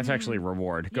punishment. That's actually a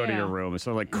reward. Go to Yeah. your room. It's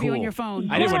sort of like Be cool. on your phone.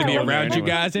 I didn't want to be Yeah. around you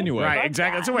guys anyway. Right,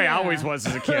 exactly. That's the way I always was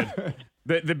as a kid.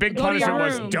 The big Go to your punishment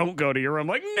was room. don't go to your room.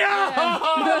 Like,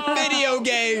 no! Video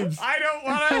games. I don't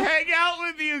want to hang out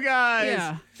with you guys.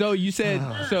 Yeah. So you said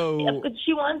Yeah, but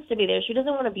she wants to be there. She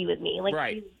doesn't want to be with me. Like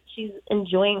Right. she's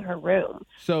enjoying her room.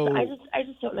 so I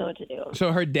just don't know what to do.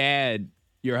 so her dad,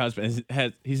 your husband,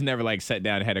 he's never like sat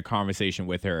down and had a conversation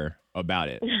with her about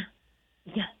it.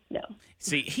 Yeah, no.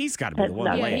 See, he's got to be the That's one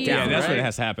not laying right. down. Yeah, that's right? what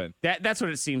has to happen. That's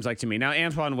what it seems like to me. Now,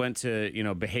 Antoine went to,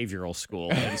 behavioral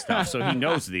school and stuff, so he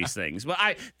knows these things. But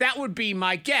that would be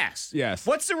my guess. Yes.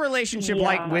 What's the relationship Yeah.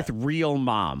 like with real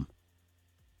mom?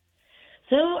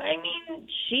 So, I mean,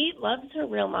 she loves her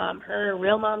real mom. Her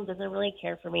real mom doesn't really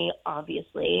care for me,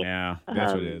 obviously. Yeah.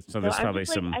 That's what it is. So there's I'm probably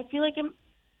just, some. I feel like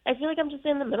I'm just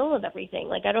in the middle of everything.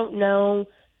 Like I don't know.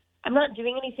 I'm not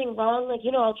doing anything wrong. Like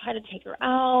I'll try to take her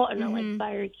out and I'll like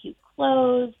buy her cute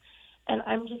clothes, and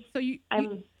I'm just. So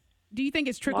do you think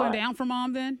it's trickling What? down from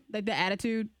mom then? Like the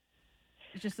attitude?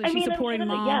 It's just that I she's mean, supporting I'm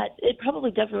sure mom. that, it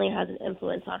probably definitely has an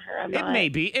influence on her. It may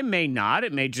be. It may not.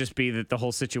 It may just be that the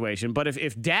whole situation. But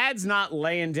if dad's not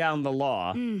laying down the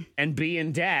law and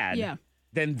being dad, Yeah.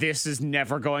 then this is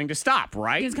never going to stop,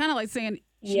 right? It's kind of like saying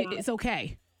Yeah. it's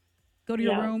okay. Go to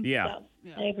your room. Yeah.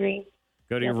 I agree.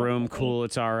 Go to your room, cool,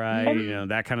 it's all right,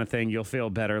 that kind of thing. You'll feel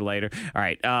better later. All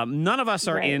right. None of us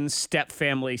are Right. in step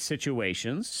family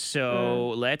situations, so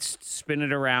let's spin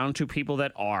it around to people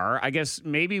that are. I guess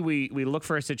maybe we look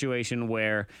for a situation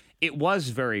where it was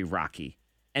very rocky,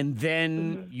 and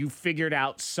then you figured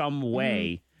out some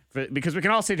way. Because we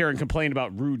can all sit here and complain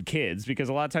about rude kids, because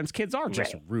a lot of times kids are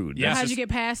just rude. Yeah. That's How'd just you get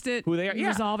past it? who they are. You Yeah.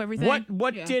 resolve everything?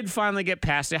 What Yeah. did finally get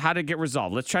past it? How did it get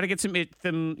resolved? Let's try to get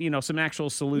some actual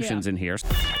solutions in here.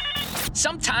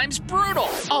 Sometimes brutal,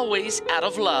 always out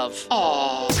of love.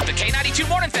 Aww. The K92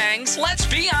 Morning Thangs, let's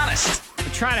be honest.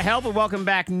 Try to help, and welcome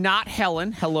back, Not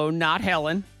Helen. Hello, Not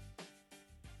Helen.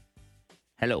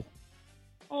 Hello.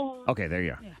 Okay, there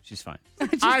you are. She's fine.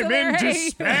 I'm there, in hey.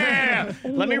 despair.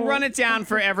 Let me run it down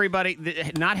for everybody.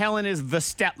 Not Helen is the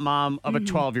stepmom of a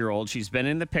 12-year-old. She's been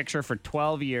in the picture for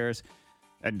 4 years.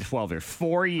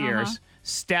 4 years.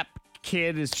 Step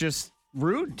kid is just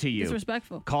rude to you.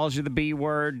 Disrespectful. Calls you the B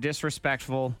word,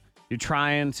 disrespectful. You're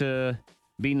trying to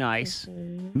be nice.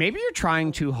 Maybe you're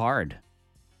trying too hard.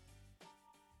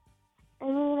 I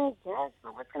mean, I guess,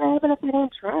 but what's gonna happen if I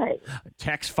don't try?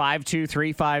 Text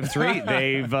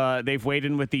 52353. They've weighed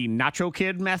in with the Nacho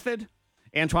Kid method.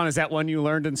 Antoine, is that one you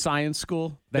learned in science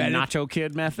school? The That is- Nacho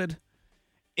Kid method?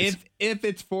 If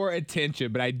it's for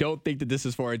attention, but I don't think that this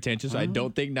is for attention, so I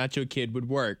don't think not your kid would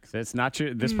work. It's not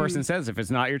your. This person says if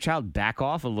it's not your child, back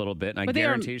off a little bit, and I But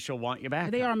guarantee she'll want you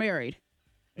back. They are married.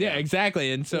 Yeah,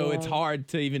 exactly. And so it's hard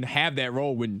to even have that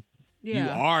role when you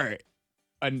are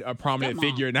a prominent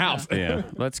figure in the house. Yeah.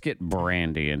 Let's get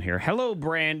Brandy in here. Hello,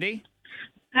 Brandy.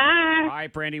 Hi. All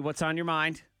right, Brandy, what's on your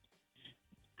mind?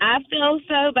 I feel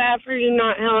so bad for you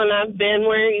not Helen. I've been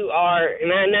where you are,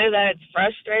 and I know that it's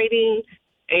frustrating,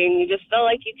 and you just feel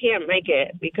like you can't make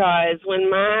it. Because when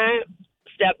my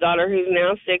stepdaughter, who's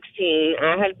now 16,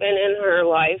 I had been in her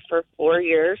life for 4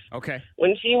 years. Okay.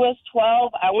 When she was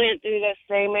 12, I went through the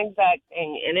same exact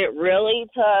thing, and it really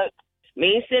took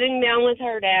me sitting down with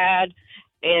her dad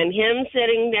and him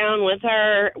sitting down with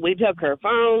her. We took her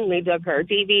phone, we took her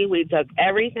TV, we took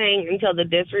everything until the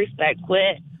disrespect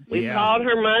quit. We called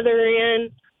her mother in.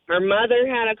 Her mother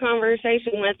had a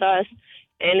conversation with us,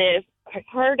 and if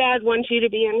her dad wants you to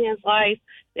be in his life,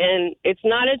 then it's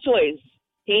not a choice.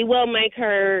 He will make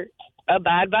her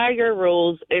abide by your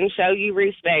rules and show you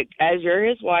respect as you're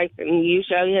his wife, and you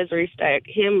show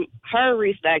her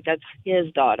respect as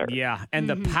his daughter. Yeah, and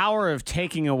the power of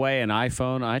taking away an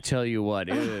iPhone, I tell you what,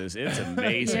 it's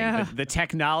amazing. Yeah. The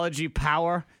technology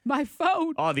power. My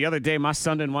phone. Oh, the other day, my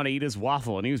son didn't want to eat his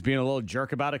waffle, and he was being a little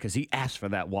jerk about it because he asked for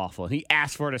that waffle, and he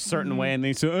asked for it a certain way, and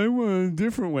they said, I want it a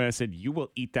different way. I said, you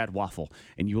will eat that waffle,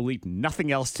 and you will eat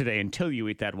nothing else today until you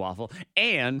eat that waffle.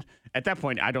 And at that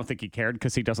point, I don't think he cared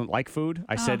because he doesn't like food.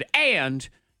 I said, and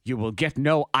you will get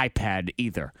no iPad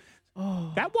either.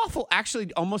 Oh. That waffle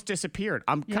actually almost disappeared.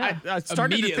 I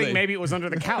started to think maybe it was under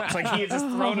the couch, like he had just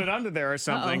thrown it under there or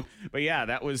something. But yeah,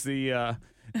 that was the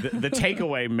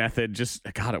takeaway method. Just,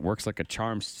 God, it works like a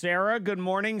charm. Sarah, good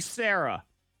morning, Sarah.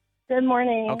 Good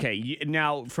morning. Okay,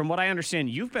 now, from what I understand,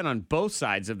 you've been on both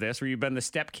sides of this, where you've been the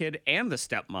stepkid and the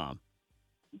stepmom.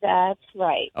 That's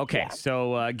right. Okay, yeah.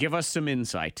 So give us some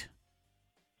insight.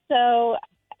 So,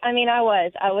 I mean, I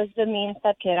was the mean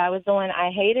stepkid. I was the one,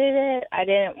 I hated it. I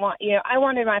didn't want, I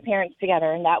wanted my parents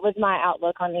together, and that was my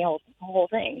outlook on the whole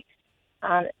thing.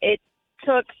 It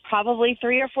took probably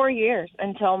 3 or 4 years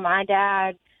until my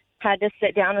dad had to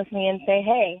sit down with me and say,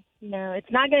 hey,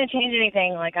 it's not going to change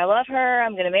anything. Like, I love her.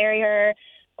 I'm going to marry her.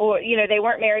 Or, they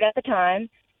weren't married at the time.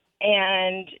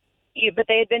 But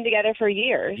they had been together for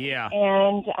years. Yeah.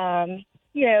 And,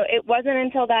 it wasn't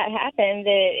until that happened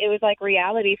that it was like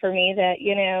reality for me that,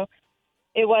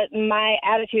 my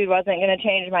attitude wasn't going to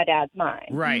change my dad's mind.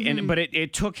 Right. But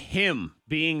it took him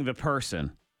being the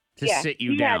person to sit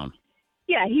you down.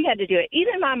 He had to do it.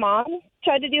 Even my mom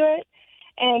tried to do it.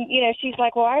 And, she's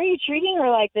like, well, why are you treating her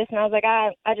like this? And I was like,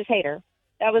 I just hate her.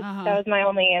 That was my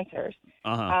only answers.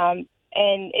 And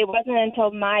it wasn't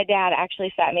until my dad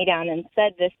actually sat me down and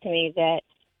said this to me that,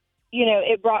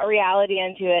 it brought reality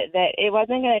into it, that it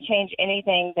wasn't going to change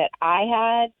anything that I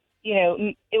had.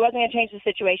 It wasn't going to change the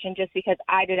situation just because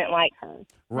I didn't like her.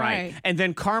 Right. And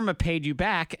then karma paid you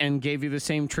back and gave you the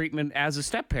same treatment as a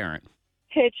step-parent.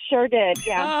 It sure did,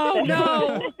 yeah. Oh,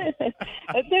 no.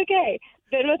 It's okay.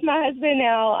 Been with my husband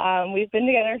now. We've been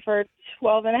together for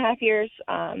 12 and a half years.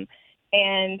 And,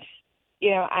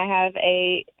 I have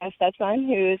a stepson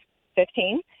who's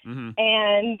 15.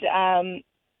 And,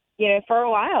 for a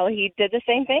while, he did the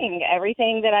same thing.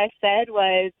 Everything that I said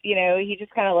was, he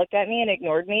just kind of looked at me and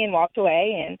ignored me and walked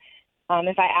away. And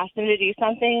if I asked him to do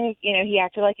something, he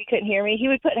acted like he couldn't hear me. He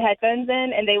would put headphones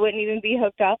in, and they wouldn't even be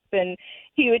hooked up. And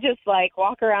he would just,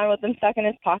 walk around with them stuck in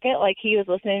his pocket like he was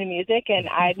listening to music, and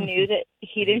I knew that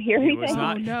he didn't hear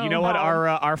anything. You know what?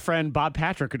 Our friend Bob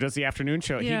Patrick, who does the afternoon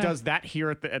show, he does that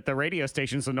here at the radio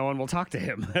station, so no one will talk to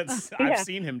him. I've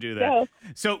seen him do that.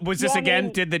 So was this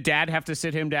again? Did the dad have to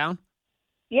sit him down?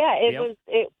 Yeah, it was.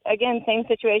 Again, same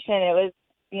situation. It was.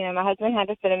 My husband had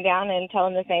to sit him down and tell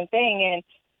him the same thing, and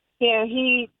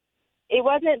it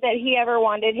wasn't that he ever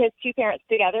wanted his two parents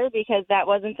together, because that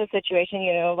wasn't the situation.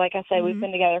 Like I said, we've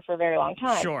been together for a very long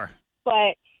time. Sure.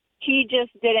 But he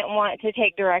just didn't want to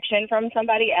take direction from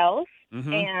somebody else.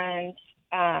 And,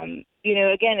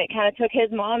 again, it kind of took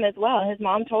his mom as well. His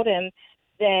mom told him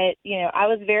that, I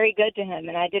was very good to him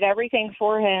and I did everything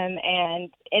for him. And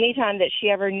anytime that she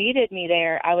ever needed me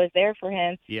there, I was there for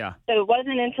him. Yeah. So it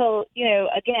wasn't until,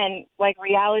 again,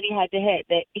 reality had to hit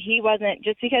that he wasn't,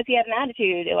 just because he had an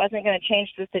attitude, it wasn't going to change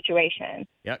the situation.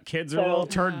 Yeah, kids are little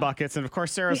turd buckets. And of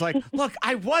course, Sarah's like, look,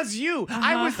 I was you.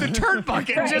 I was the turd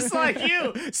bucket, just like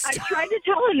you. I tried to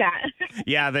tell him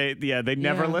that. They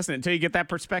never listen until you get that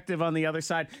perspective on the other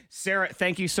side. Sarah,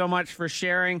 thank you so much for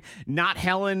sharing. Not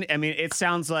Helen. I mean, it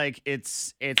sounds like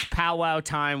it's powwow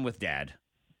time with Dad.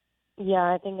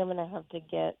 Yeah, I think I'm going to have to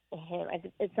get him.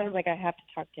 It sounds like I have to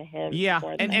talk to him. Yeah,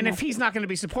 more and than if he's not going to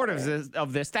be supportive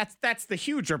of this, that's the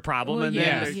huger problem, Well, and yeah,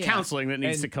 then there's yeah. counseling that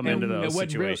needs to come into those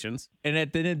situations. And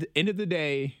at the end of the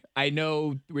day, I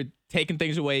know we're taking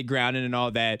things away, grounding and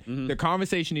all that. Mm-hmm. The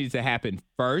conversation needs to happen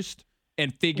first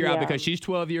and figure out, Yeah. because she's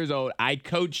 12 years old. I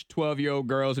coach 12-year-old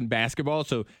girls in basketball,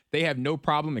 so they have no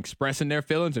problem expressing their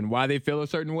feelings and why they feel a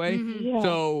certain way. Yeah.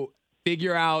 So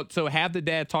have the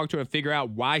dad talk to her and figure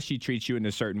out why she treats you in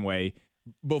a certain way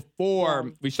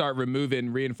before we start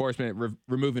removing reinforcement,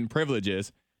 removing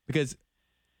privileges, because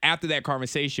after that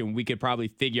conversation, we could probably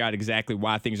figure out exactly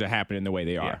why things are happening the way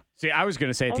they are. Yeah. See, I was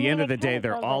going to say at the end of the day,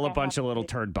 they're all a bunch of little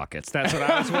turd buckets. That's what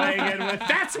I was weighing in with.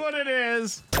 That's what it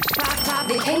is.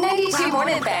 The K92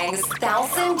 Morning Thang's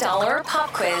 $1,000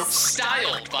 pop quiz.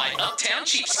 Styled by Uptown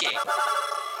Cheapskate.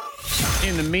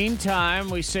 In the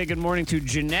meantime, we say good morning to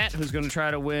Jeanette, who's going to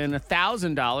try to win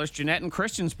 $1,000. Jeanette in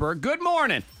Christiansburg. Good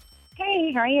morning.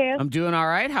 Hey, how are you? I'm doing all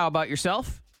right. How about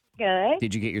yourself? Good.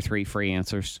 Did you get your 3 free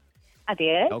answers? I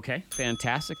did. Okay,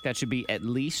 fantastic. That should be at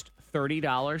least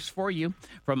 $30 for you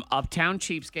from Uptown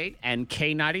Cheapskate and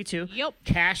K92. Yep.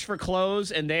 Cash for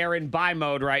clothes, and they are in buy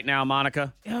mode right now,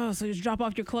 Monica. Oh, so just drop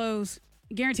off your clothes.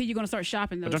 Guarantee you're going to start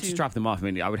shopping, though, But don't too. just drop them off.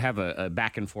 I mean, I would have a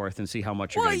back and forth and see how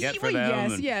much you're going to get for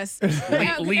them. Yes. leave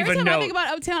Every a time note. I think about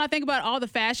Uptown, I think about all the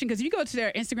fashion, because if you go to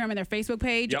their Instagram and their Facebook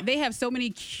page, Yep. they have so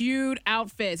many cute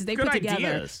outfits they Good put together.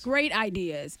 ideas. Great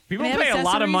ideas. People And they pay have a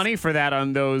lot of accessories, money for that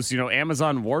on those,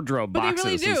 Amazon wardrobe but boxes they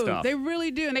really and do. stuff. They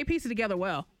really do, and they piece it together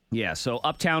well. Yeah, so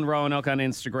Uptown Roanoke on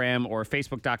Instagram or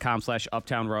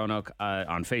Facebook.com/Uptown Roanoke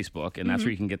on Facebook. And that's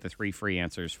where you can get the 3 free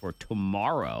answers for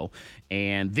tomorrow.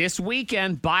 And this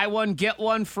weekend, buy one, get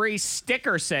one free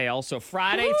sticker sale. So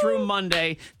Friday through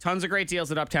Monday, tons of great deals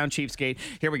at Uptown Cheapskate.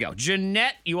 Here we go.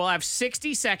 Jeanette, you will have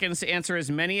 60 seconds to answer as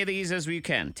many of these as you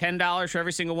can. $10 for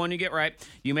every single one you get right.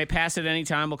 You may pass at any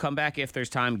time. We'll come back if there's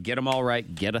time. Get them all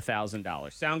right. Get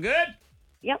 $1,000. Sound good?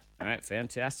 Yep. All right,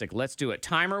 fantastic. Let's do it.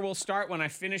 Timer will start when I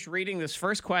finish reading this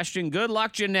first question. Good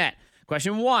luck, Jeanette.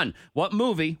 Question 1. What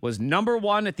movie was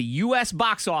 #1 at the U.S.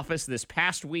 box office this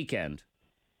past weekend?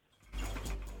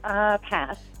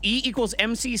 Pass. E equals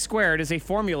MC squared is a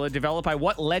formula developed by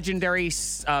what legendary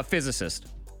physicist?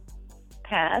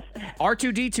 Pass.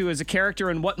 R2-D2 is a character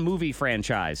in what movie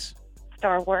franchise?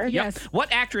 Star Wars. Yes.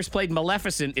 What actress played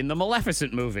Maleficent in the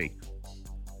Maleficent movie?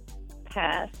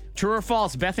 Pass. True or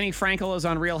false, Bethany Frankel is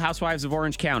on Real Housewives of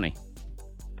Orange County?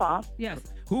 False. Yes.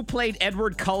 Who played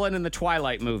Edward Cullen in the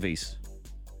Twilight movies?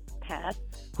 Pass.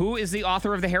 Who is the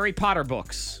author of the Harry Potter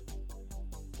books?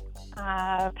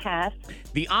 Pass.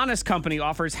 The Honest Company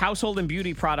offers household and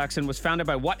beauty products and was founded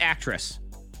by what actress?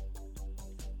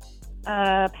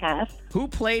 Pass. Who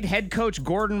played head coach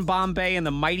Gordon Bombay in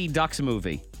the Mighty Ducks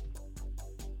movie?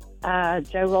 Joe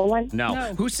Rowland. No.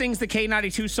 No. Who sings the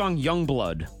K92 song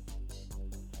Youngblood?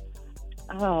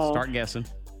 Oh. Start guessing.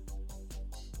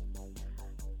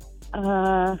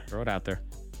 Throw it out there.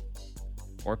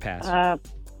 Or pass.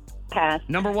 Pass.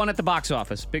 #1 at the box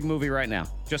office. Big movie right now.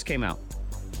 Just came out.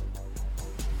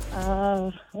 You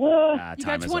got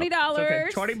time is up. $20.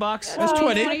 It's okay. $20. That's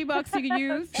 $20 you can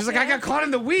use. She's like, I got caught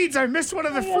in the weeds. I missed one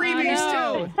of the freebies,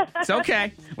 know. too. It's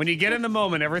okay. When you get in the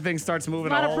moment, everything starts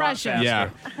moving A lot a of whole pressure. lot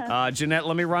faster. Jeanette,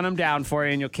 let me run them down for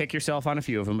you, and you'll kick yourself on a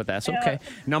few of them, but that's okay.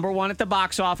 #1 at the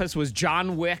box office was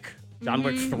John Wick. John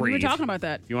Wick 3. We were talking about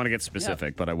that. If you want to get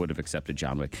specific, but I would have accepted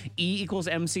John Wick. E equals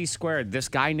MC squared. This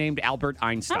guy named Albert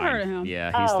Einstein. I've heard of him.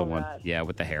 Yeah, he's the one. God. Yeah,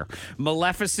 with the hair.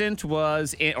 Maleficent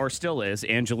was, or still is,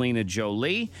 Angelina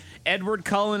Jolie. Edward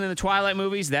Cullen in the Twilight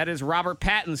movies, that is Robert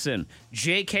Pattinson.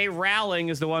 J.K. Rowling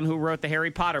is the one who wrote the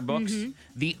Harry Potter books.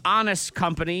 The Honest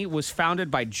Company was founded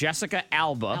by Jessica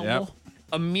Alba. Yep.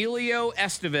 Emilio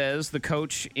Estevez, the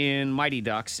coach in Mighty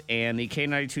Ducks, and the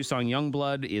K92 song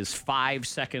Youngblood is 5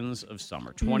 Seconds of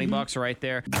Summer. $20 right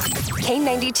there.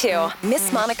 K92,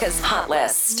 Miss Monica's Hot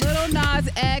List. Little Nas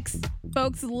X,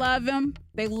 folks love him.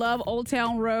 They love Old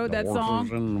Town Road, that horses song.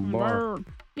 in the bar.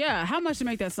 Yeah, how much to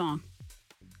make that song?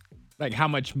 Like how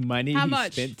much money How he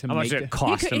much? spent to How much make it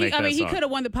cost to make that he song? could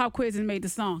have won the pop quiz and made the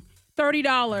song.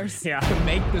 $30. Yeah. to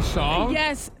make the song?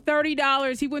 Yes,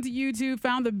 $30. He went to YouTube,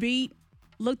 found the beat,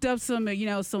 looked up some, he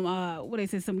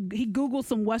Googled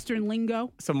some Western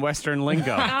lingo. Some Western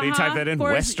lingo. They type that in,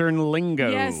 For- Western lingo.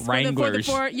 Yes, Wranglers.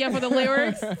 for the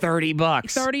lyrics. $30.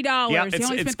 $30. Yeah, He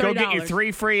only it's spent go get $30. your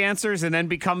 3 free answers and then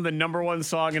become the #1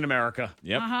 song in America.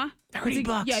 Yep.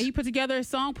 $30. Yeah, he put together a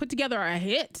song, put together a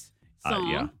hit song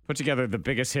Yeah. Put together the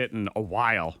biggest hit in a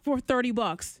while. for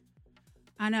 $30.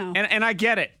 I know. And I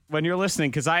get it when you're listening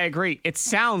because I agree. It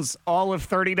sounds all of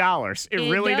 $30.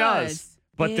 It really does.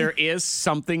 But there is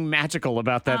something magical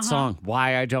about that song.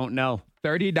 Why, I don't know.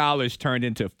 $30 turned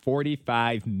into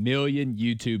 45 million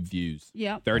YouTube views.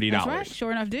 Yep. $30. That's right.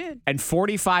 Sure enough, did. And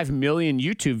 45 million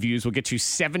YouTube views will get you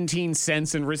 17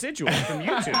 cents in residual from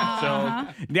YouTube. So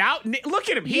now, look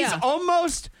at him. He's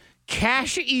almost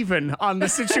cash even on the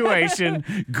situation.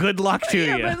 Good luck to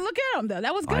you. But look at him, though.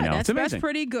 That was good. That's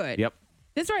pretty good. Yep.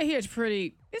 This right here is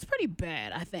pretty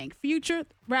bad, I think. Future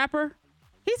rapper.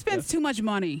 He spends too much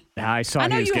money. I saw. I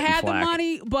know he was you getting had flack. the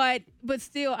money, but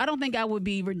still, I don't think I would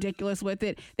be ridiculous with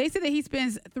it. They said that he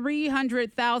spends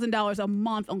 $300,000 a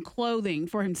month on clothing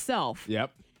for himself. Yep.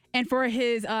 And for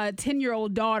his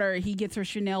 10-year-old daughter, he gets her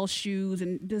Chanel shoes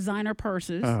and designer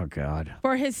purses. Oh God.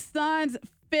 For his son's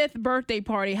 5th birthday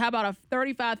party, how about a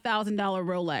 $35,000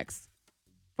 Rolex?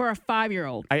 For a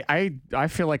 5-year-old. I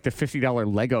feel like the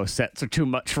 $50 Lego sets are too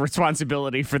much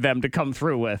responsibility for them to come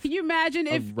through with. Can you imagine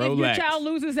if your child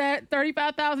loses that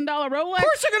 $35,000 Rolex? Of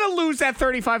course they're going to lose that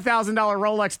 $35,000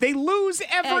 Rolex. They lose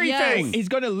everything. He's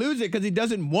going to lose it because he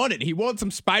doesn't want it. He wants some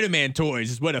Spider-Man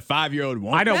toys is what a 5-year-old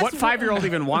wants. I know. What 5-year-old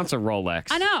even wants a Rolex?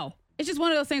 I know. It's just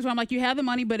one of those things where I'm like, you have the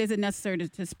money, but is it necessary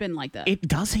to spend like that?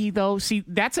 Does he, though? See,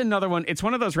 that's another one. It's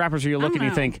one of those rappers where you look and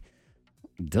you think,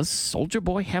 does Soulja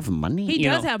Boy have money? He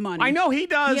does have money. I know he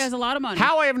does. He has a lot of money.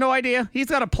 How? I have no idea. He's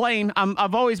got a plane.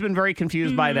 I've always been very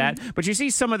confused by that. But you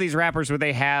see some of these rappers where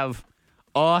they have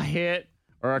a hit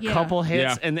or a couple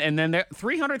hits, and then they're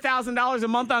 $300,000 a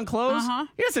month on clothes.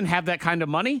 He doesn't have that kind of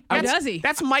money. Does he?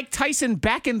 That's Mike Tyson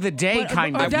back in the day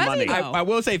kind of money. I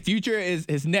will say Future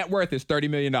his net worth is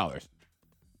 $30 million.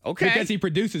 Okay. Because he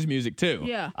produces music too.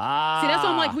 Yeah. See, that's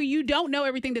why I'm like, you don't know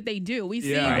everything that they do. We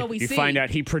see what we see. You find out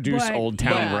he produced Old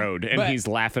Town Road, and he's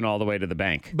laughing all the way to the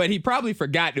bank. But he probably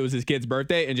forgot it was his kid's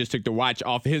birthday and just took the watch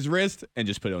off his wrist and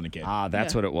just put it on the kid.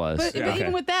 That's what it was. But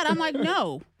even with that, I'm like,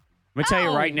 no. I'm going to tell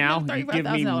you right now, no you give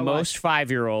me $35,000 most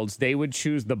 5-year-olds, they would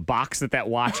choose the box that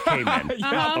watch came in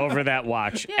over that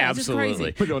watch. Yeah, it's just Absolutely.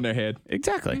 crazy. Put it on their head.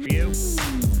 Exactly. For you.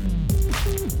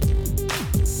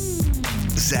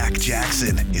 Zach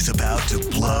Jackson is about to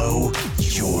blow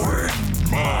your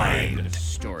mind.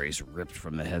 Stories ripped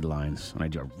from the headlines, and I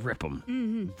just rip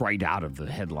them right out of the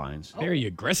headlines. Very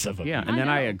aggressive of Yeah, you. and then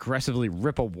I aggressively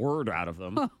rip a word out of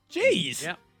them. Jeez.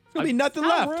 Yeah. There'll be nothing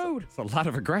left. Rude. It's a lot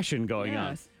of aggression going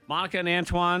on. Monica and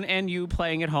Antoine and you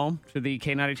playing at home to the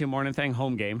K92 Morning Thing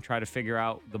home game. Try to figure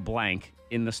out the blank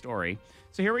in the story.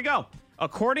 So here we go.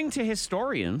 According to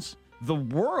historians, the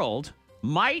world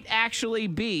might actually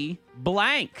be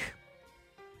blank.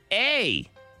 A,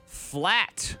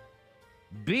 flat.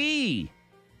 B,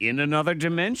 in another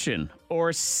dimension.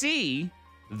 Or C,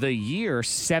 the year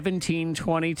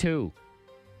 1722.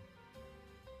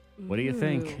 What do you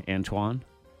think, Antoine?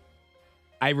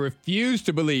 I refuse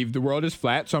to believe the world is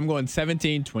flat, so I'm going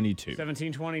 1722.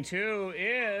 1722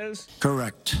 is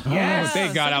correct. Yes. Oh,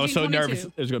 thank God. I was so nervous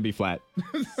it was going to be flat.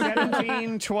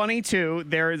 1722.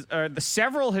 There's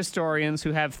several historians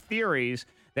who have theories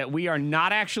that we are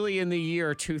not actually in the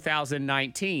year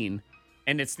 2019,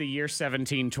 and it's the year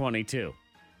 1722.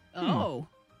 Oh.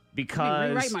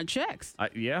 Because rewrite my checks.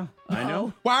 Yeah, I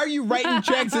know. Why are you writing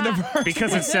checks in the first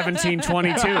Because it's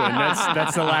 1722, and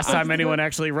that's the last time anyone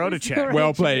actually wrote a check.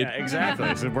 Well played. Yeah,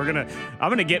 exactly. So I'm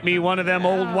gonna get me one of them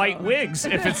old white wigs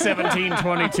if it's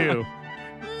 1722.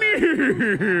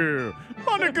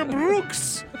 Monica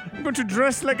Brooks. I'm going to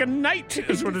dress like a knight,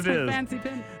 is what it is. Fancy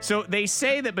pin. So they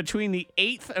say that between the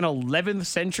 8th and 11th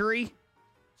century,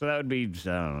 so that would be, I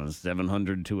don't know,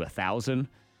 700 to 1,000,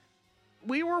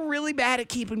 we were really bad at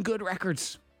keeping good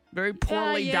records. Very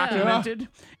poorly documented.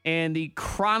 And the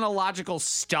chronological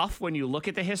stuff, when you look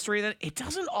at the history, that it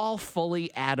doesn't all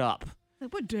fully add up.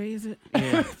 Like, what day is it?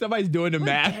 Somebody's doing the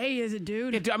math. What day is it,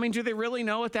 dude? I mean, do they really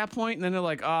know at that point? And then they're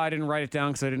like, oh, I didn't write it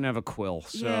down because I didn't have a quill.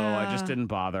 So I just didn't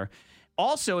bother.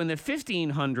 Also, in the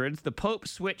 1500s, the Pope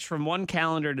switched from one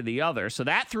calendar to the other. So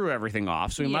that threw everything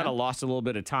off. So we might have lost a little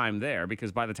bit of time there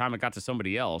because by the time it got to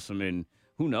somebody else, I mean,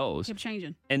 who knows? Kept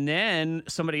changing. And then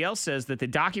somebody else says that the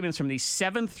documents from the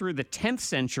 7th through the 10th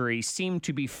century seem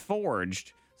to be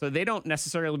forged. So they don't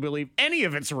necessarily believe any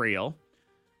of it's real.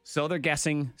 So they're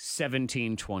guessing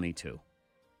 1722.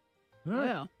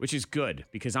 Well, which is good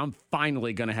because I'm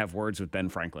finally going to have words with Ben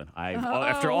Franklin.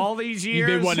 After all these years.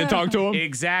 You've been wanting to talk to him?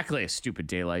 Exactly. Stupid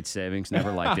daylight savings.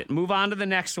 Never liked it. Move on to the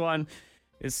next one.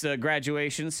 It's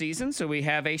graduation season. So we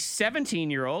have a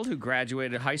 17-year-old who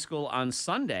graduated high school on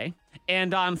Sunday.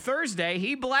 And on Thursday,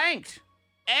 he blanked.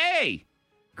 A,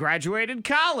 graduated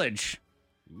college.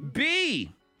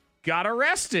 B, got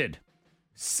arrested.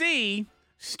 C,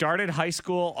 started high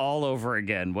school all over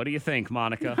again. What do you think,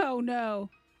 Monica? Oh, no.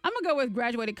 I'm going to go with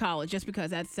graduated college just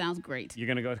because that sounds great. You're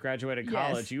going to go with graduated Yes.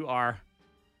 college. You are,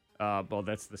 well,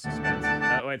 that's the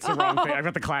suspense. Wait, it's the wrong thing. I've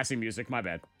got the classy music. My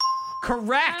bad.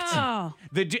 Correct. Oh.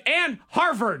 And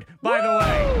Harvard, by the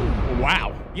way.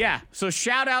 Wow. Yeah. So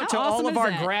shout out to How all awesome of is our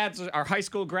that? grads, our high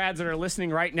school grads that are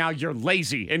listening right now. You're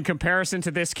lazy in comparison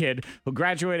to this kid who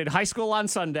graduated high school on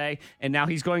Sunday, and now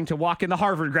he's going to walk in the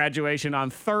Harvard graduation on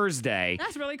Thursday.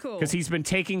 That's really cool. Because he's been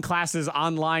taking classes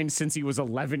online since he was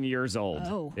 11 years old.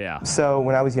 Oh. Yeah. So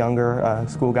when I was younger,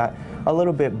 school got a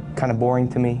little bit kind of boring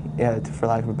to me, for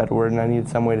lack of a better word, and I needed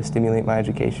some way to stimulate my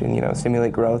education,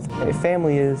 stimulate growth. My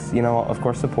family is, of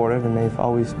course, supportive, and they've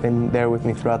always been there with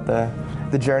me throughout the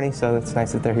journey, so it's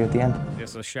nice that they're here at the end. Yeah,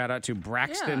 so shout out to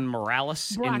Braxton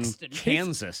Morales Braxton. in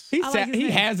Kansas. He name.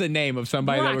 has a name of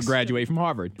somebody that would Braxton. graduate from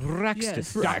Harvard. Braxton.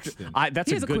 Yes. Braxton. That's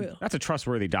He a has a good, quill. that's a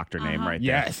trustworthy doctor name right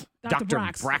there. Yes. Dr.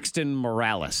 Dr. Braxton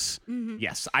Morales.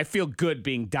 Yes, I feel good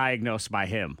being diagnosed by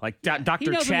him. Like Dr. knows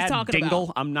what he's Chad talking Dingle,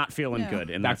 about. I'm not feeling Yeah. good.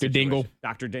 In that Dr. situation. Dingle.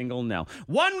 Dr. Dingle, no.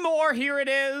 One more, here it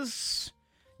is.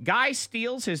 Guy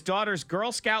steals his daughter's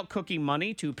Girl Scout cookie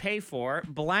money to pay for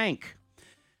blank.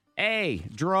 A,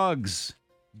 drugs.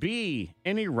 B,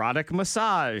 an erotic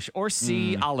massage. Or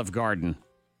C, Olive Garden.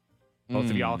 Both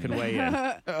of y'all can weigh in.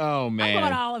 Oh, I'm man.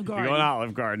 going Olive Garden. You're going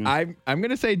Olive Garden. I'm going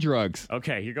to say drugs.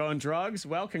 Okay, you're going drugs?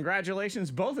 Well,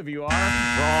 congratulations. Both of you are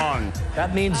wrong.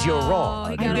 That means you're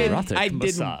wrong. he got it. Erotic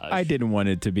massage. I didn't want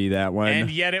it to be that one.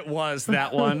 And yet it was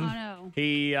that one. Oh, no.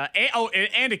 He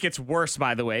and it gets worse,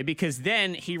 by the way, because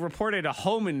then he reported a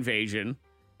home invasion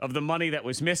of the money that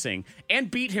was missing and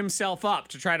beat himself up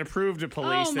to try to prove to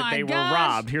police Oh, that my they gosh. were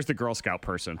robbed. Here's the Girl Scout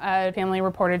person. A family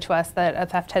reported to us that a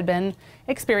theft had been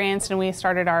experienced, and we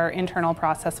started our internal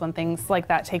process when things like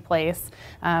that take place.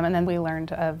 And then we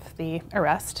learned of the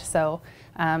arrest. So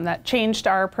that changed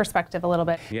our perspective a little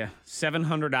bit. Yeah,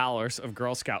 $700 of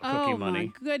Girl Scout cookie Oh, money.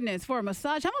 my goodness. For a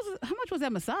massage. How much was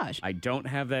that massage? I don't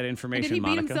have that And information, did he beat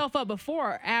Monica. himself up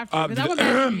before or after? Because I was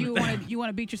asking you want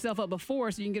to beat yourself up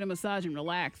before so you can get a massage and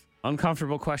relax.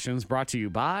 Uncomfortable Questions brought to you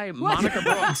by Monica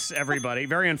Brooks, everybody.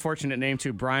 Very unfortunate name,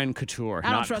 too. Brian Couture. I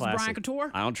don't not trust classy. Brian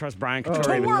Couture. I don't trust Brian Couture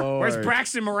Couture? either. Lord. Where's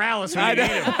Braxton Morales when you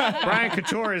need him? Brian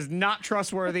Couture is not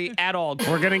trustworthy at all.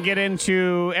 We're going to get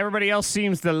into everybody else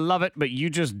seems to love it, but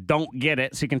you just don't get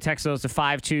it. So you can text those to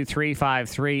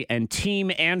 52353. And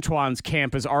Team Antoine's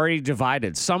camp is already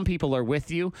divided. Some people are with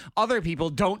you. Other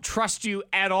people don't trust you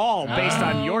at all based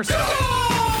on your stuff.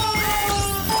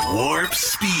 Warp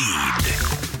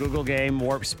Speed. Google game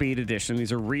Warp Speed Edition.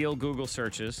 These are real Google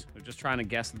searches. They're just trying to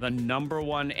guess the number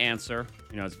one answer.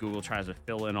 As Google tries to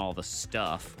fill in all the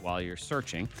stuff while you're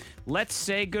searching. Let's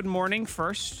say good morning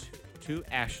first to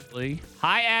Ashley.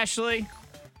 Hi, Ashley.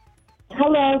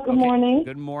 Hello, good morning.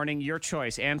 Good morning. Your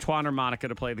choice, Antoine or Monica,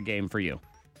 to play the game for you.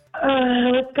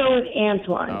 Let's go with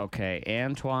Antoine. Okay,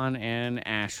 Antoine and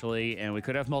Ashley. And we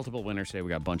could have multiple winners today. We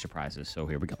got a bunch of prizes, so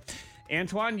here we go.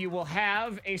 Antoine, you will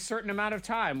have a certain amount of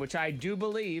time, which I do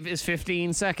believe is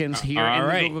 15 seconds here in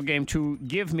the Google game to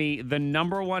give me the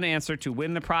number one answer to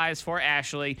win the prize for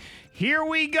Ashley. Here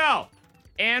we go.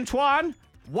 Antoine,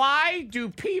 why do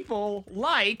people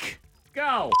like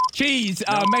go? Cheese,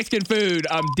 Mexican food,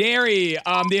 dairy,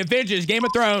 the Avengers, Game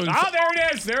of Thrones. Oh, there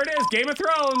it is. There it is. Game of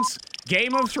Thrones.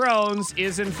 Game of Thrones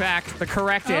is, in fact, the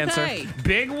correct answer.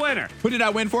 Big winner. Who did I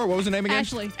win for? What was the name again?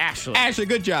 Ashley. Ashley. Ashley,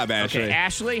 good job, Ashley. Okay,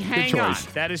 Ashley, hang Good on. choice.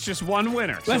 That is just one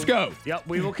winner. Let's go. Yep,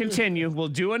 we will continue. We'll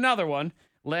do another one.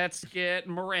 Let's get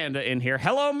Miranda in here.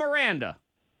 Hello, Miranda.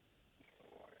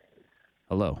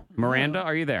 Hello. Miranda,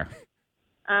 are you there?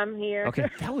 I'm here. Okay,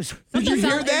 that was... Did you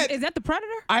hear that? Is that the Predator?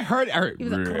 I heard. He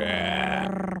was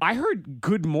like, I heard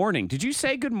good morning. Did you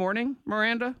say good morning,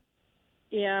 Miranda?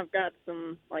 Yeah, I've got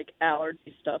some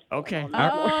allergy stuff. Okay.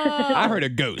 I heard a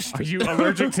ghost. Are you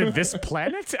allergic to this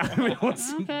planet? I mean,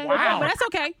 okay. Wow. But that's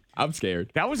okay. I'm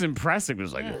scared. That was impressive. It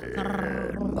was like...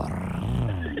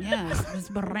 Yes, it's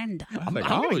Miranda. I'm like,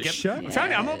 I'm oh, gonna shut I'm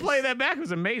telling you, I'm going to play that back. It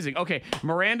was amazing. Okay,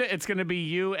 Miranda, it's going to be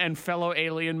you and fellow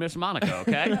alien Miss Monica,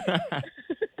 okay?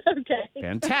 Okay.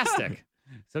 Fantastic.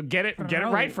 So get it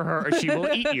right for her or she will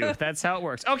eat you. That's how it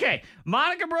works. Okay,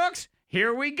 Monica Brooks,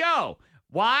 here we go.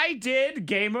 Why did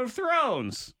Game of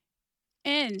Thrones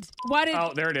end? Why did...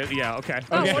 Oh, there it is. Yeah, okay.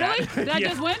 Oh, Okay. really? Did I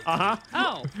just win? Uh-huh.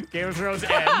 Oh. Game of Thrones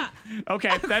end.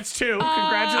 Okay, that's two.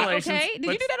 Congratulations. Okay. Did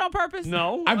you do that on purpose?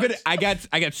 No. I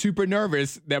got super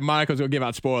nervous that Monica's gonna give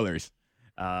out spoilers.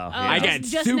 I got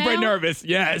just super now? nervous,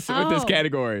 yes, with this Oh.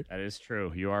 category. That is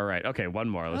true. You are right. Okay, one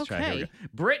more. Let's try. Here we Okay. go.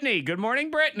 Brittany. Good morning,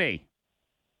 Brittany.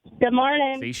 Good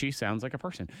morning. See, she sounds like a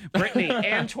person. Brittany,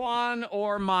 Antoine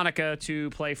or Monica to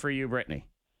play for you, Brittany?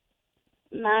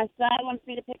 My son wants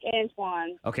me to pick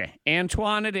Antoine. Okay,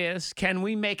 Antoine it is. Can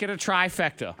we make it a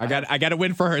trifecta? I got to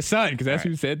win for her son because that's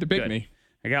who said to pick Good. me.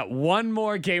 I got one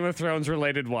more Game of Thrones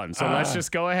related one, so let's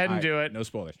just go ahead and do it. No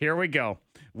spoilers. Here we go.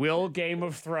 Will Game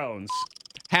of Thrones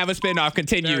have a spinoff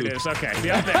continue? There it is. Okay.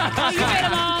 Yep, there. Oh, you made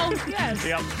them all. Yes.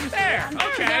 Yep. There.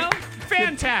 Okay.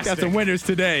 Fantastic. Got some winners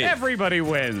today. Everybody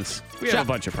wins. We have a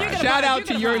bunch of prizes. Shout out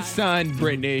to your son,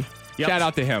 Brittany. Yep. Shout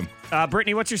out to him.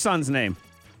 Brittany, what's your son's name?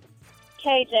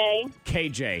 KJ.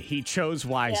 KJ. He chose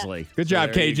wisely. Good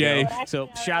job, there you KJ. go. So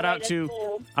shout out to.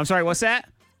 I'm sorry. What's that?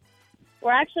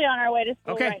 We're actually on our way to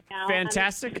school Okay, right now.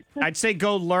 fantastic. I'd say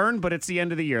go learn, but it's the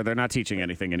end of the year. They're not teaching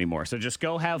anything anymore. So just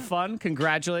go have fun.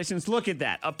 Congratulations. Look at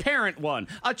that. A parent won,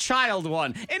 a child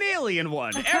won, an alien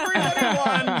won. Everybody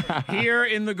won here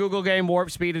in the Google Game Warp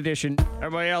Speed Edition.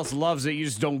 Everybody else loves it. You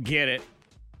just don't get it.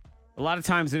 A lot of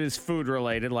times it is food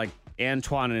related, like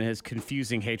Antoine and his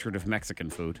confusing hatred of Mexican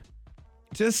food.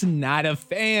 Just not a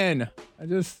fan. I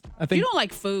think You don't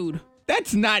like food.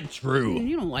 that's not true.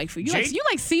 You don't like food. You Jake-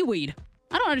 like seaweed.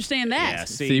 I don't understand that. Yeah,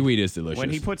 see, Seaweed is delicious. when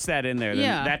he puts that in there, then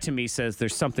Yeah. that to me says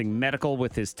there's something medical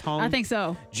with his tongue. I think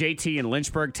so. JT in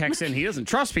Lynchburg texts in. He doesn't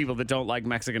trust people that don't like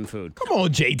Mexican food. Come on,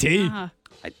 JT.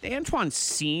 Antoine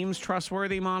seems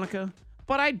trustworthy, Monica,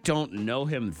 but I don't know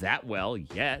him that well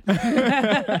yet.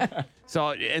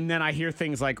 So, and then I hear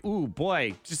things like, ooh,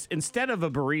 boy, just instead of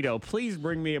a burrito, please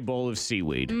bring me a bowl of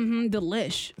seaweed. Mm-hmm,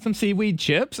 delish. Some seaweed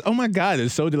chips. Oh my God,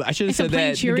 it's so delicious. I should have said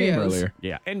that in the game earlier.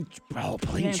 Yeah, and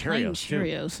plain Yeah, Cheerios. plain too.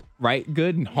 Cheerios. Right,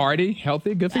 good and hearty,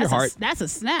 healthy, good for your heart. That's a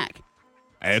snack.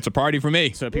 It's a party for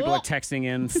me. So people are texting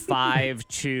in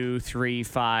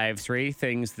 52353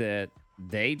 things that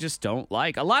they just don't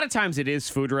like. A lot of times it is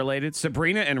food related.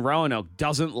 Sabrina in Roanoke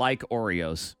doesn't like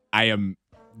Oreos.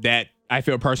 I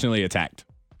feel personally attacked.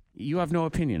 You have no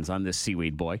opinions on this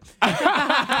seaweed boy. Go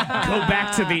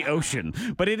back to the ocean.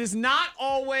 But it is not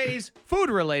always food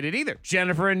related either.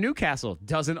 Jennifer in Newcastle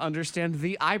doesn't understand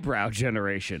the eyebrow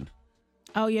generation.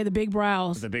 Oh, yeah, the big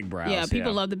brows. The big brows. Yeah,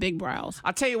 people love the big brows.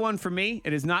 I'll tell you one for me.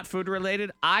 It is not food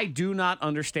related. I do not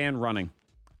understand running.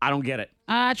 I don't get it.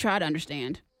 I try to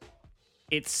understand.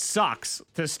 It sucks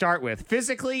to start with.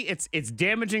 Physically, it's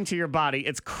damaging to your body.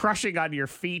 It's crushing on your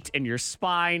feet and your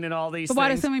spine and all these But things.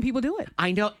 why do so many people do it?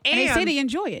 I know. And they say they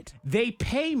enjoy it. They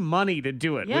pay money to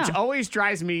do it, Yeah. which always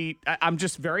drives me. I'm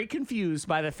just very confused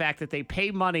by the fact that they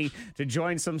pay money to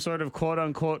join some sort of quote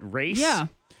unquote race. Yeah.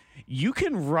 You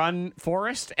can run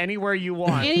forest anywhere you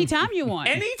want. Anytime you want.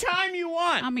 Anytime you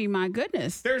want. I mean, my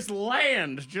goodness. There's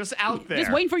land just out there.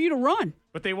 Just waiting for you to run.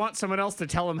 But they want someone else to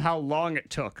tell them how long it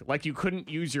took. Like you couldn't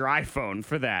use your iPhone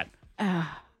for that.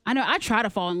 I know. I try to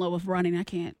fall in love with running. I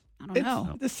can't. I don't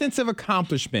know. The sense of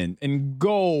accomplishment and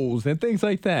goals and things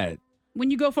like that.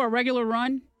 When you go for a regular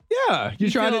run. Yeah,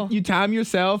 you time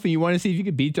yourself and you want to see if you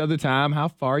can beat the other time, how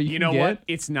far you can know get. what?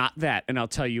 It's not that, and I'll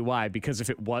tell you why. Because if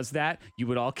it was that, you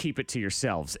would all keep it to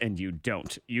yourselves, and you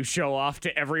don't. You show off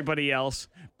to everybody else.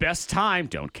 Best time,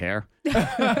 don't care.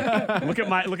 Look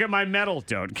at my medal,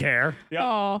 don't care. Yep,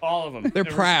 all of them. They're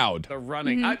proud. They're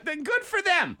running. Then good for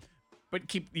them. But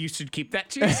you should keep that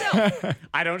to yourself.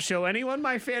 I don't show anyone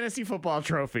my fantasy football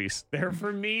trophies. They're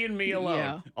for me and me alone.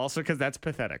 Yeah. Also, because that's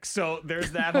pathetic. So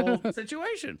there's that whole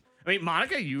situation. I mean,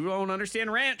 Monica, you don't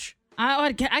understand ranch.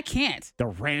 I can't. The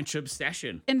ranch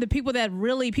obsession. And the people that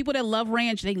love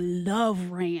ranch, they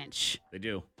love ranch. They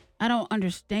do. I don't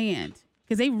understand.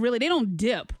 Because they don't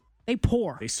dip. They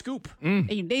pour. They scoop.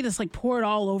 They just like pour it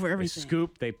all over everything. They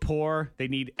scoop. They pour. They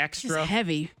need It's extra. just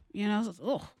heavy. You know, it's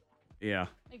just, Yeah.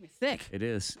 make me sick. It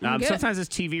is. I don't get Sometimes it's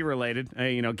TV related.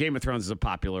 Game of Thrones is a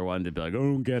popular one to be like, oh, I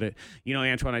don't get it.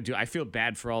 Antoine, I feel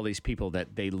bad for all these people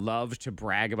that they love to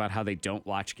brag about how they don't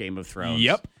watch Game of Thrones.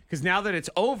 Yep. Because now that it's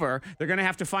over, they're going to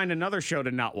have to find another show to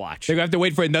not watch. They're going to have to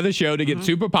wait for another show to get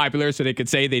super popular so they could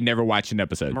say they never watched an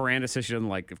episode. Miranda says she doesn't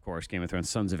like, of course, Game of Thrones,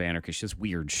 Sons of Anarchy. She does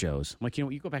weird shows. I'm like,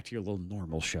 you go back to your little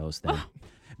normal shows then.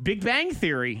 Big Bang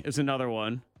Theory is another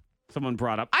one someone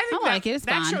brought up. I think like it. It's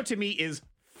that fine. show to me is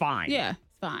fine. Yeah, it's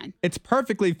fine. It's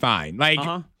perfectly fine. Like,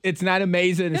 it's not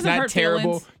amazing. It's Doesn't not hurt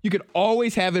terrible. feelings. You could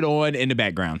always have it on in the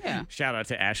background. Yeah. Shout out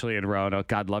to Ashley and Roanoke.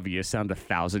 God love you. You sound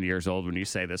 1,000 years old when you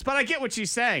say this. But I get what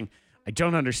she's saying. I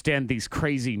don't understand these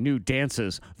crazy new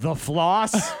dances. The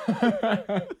floss.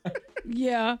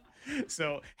 Yeah.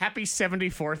 So happy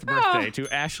 74th birthday to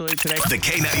Ashley today. The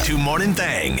K92 Morning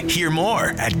Thang. Hear more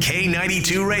at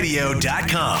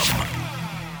K92Radio.com.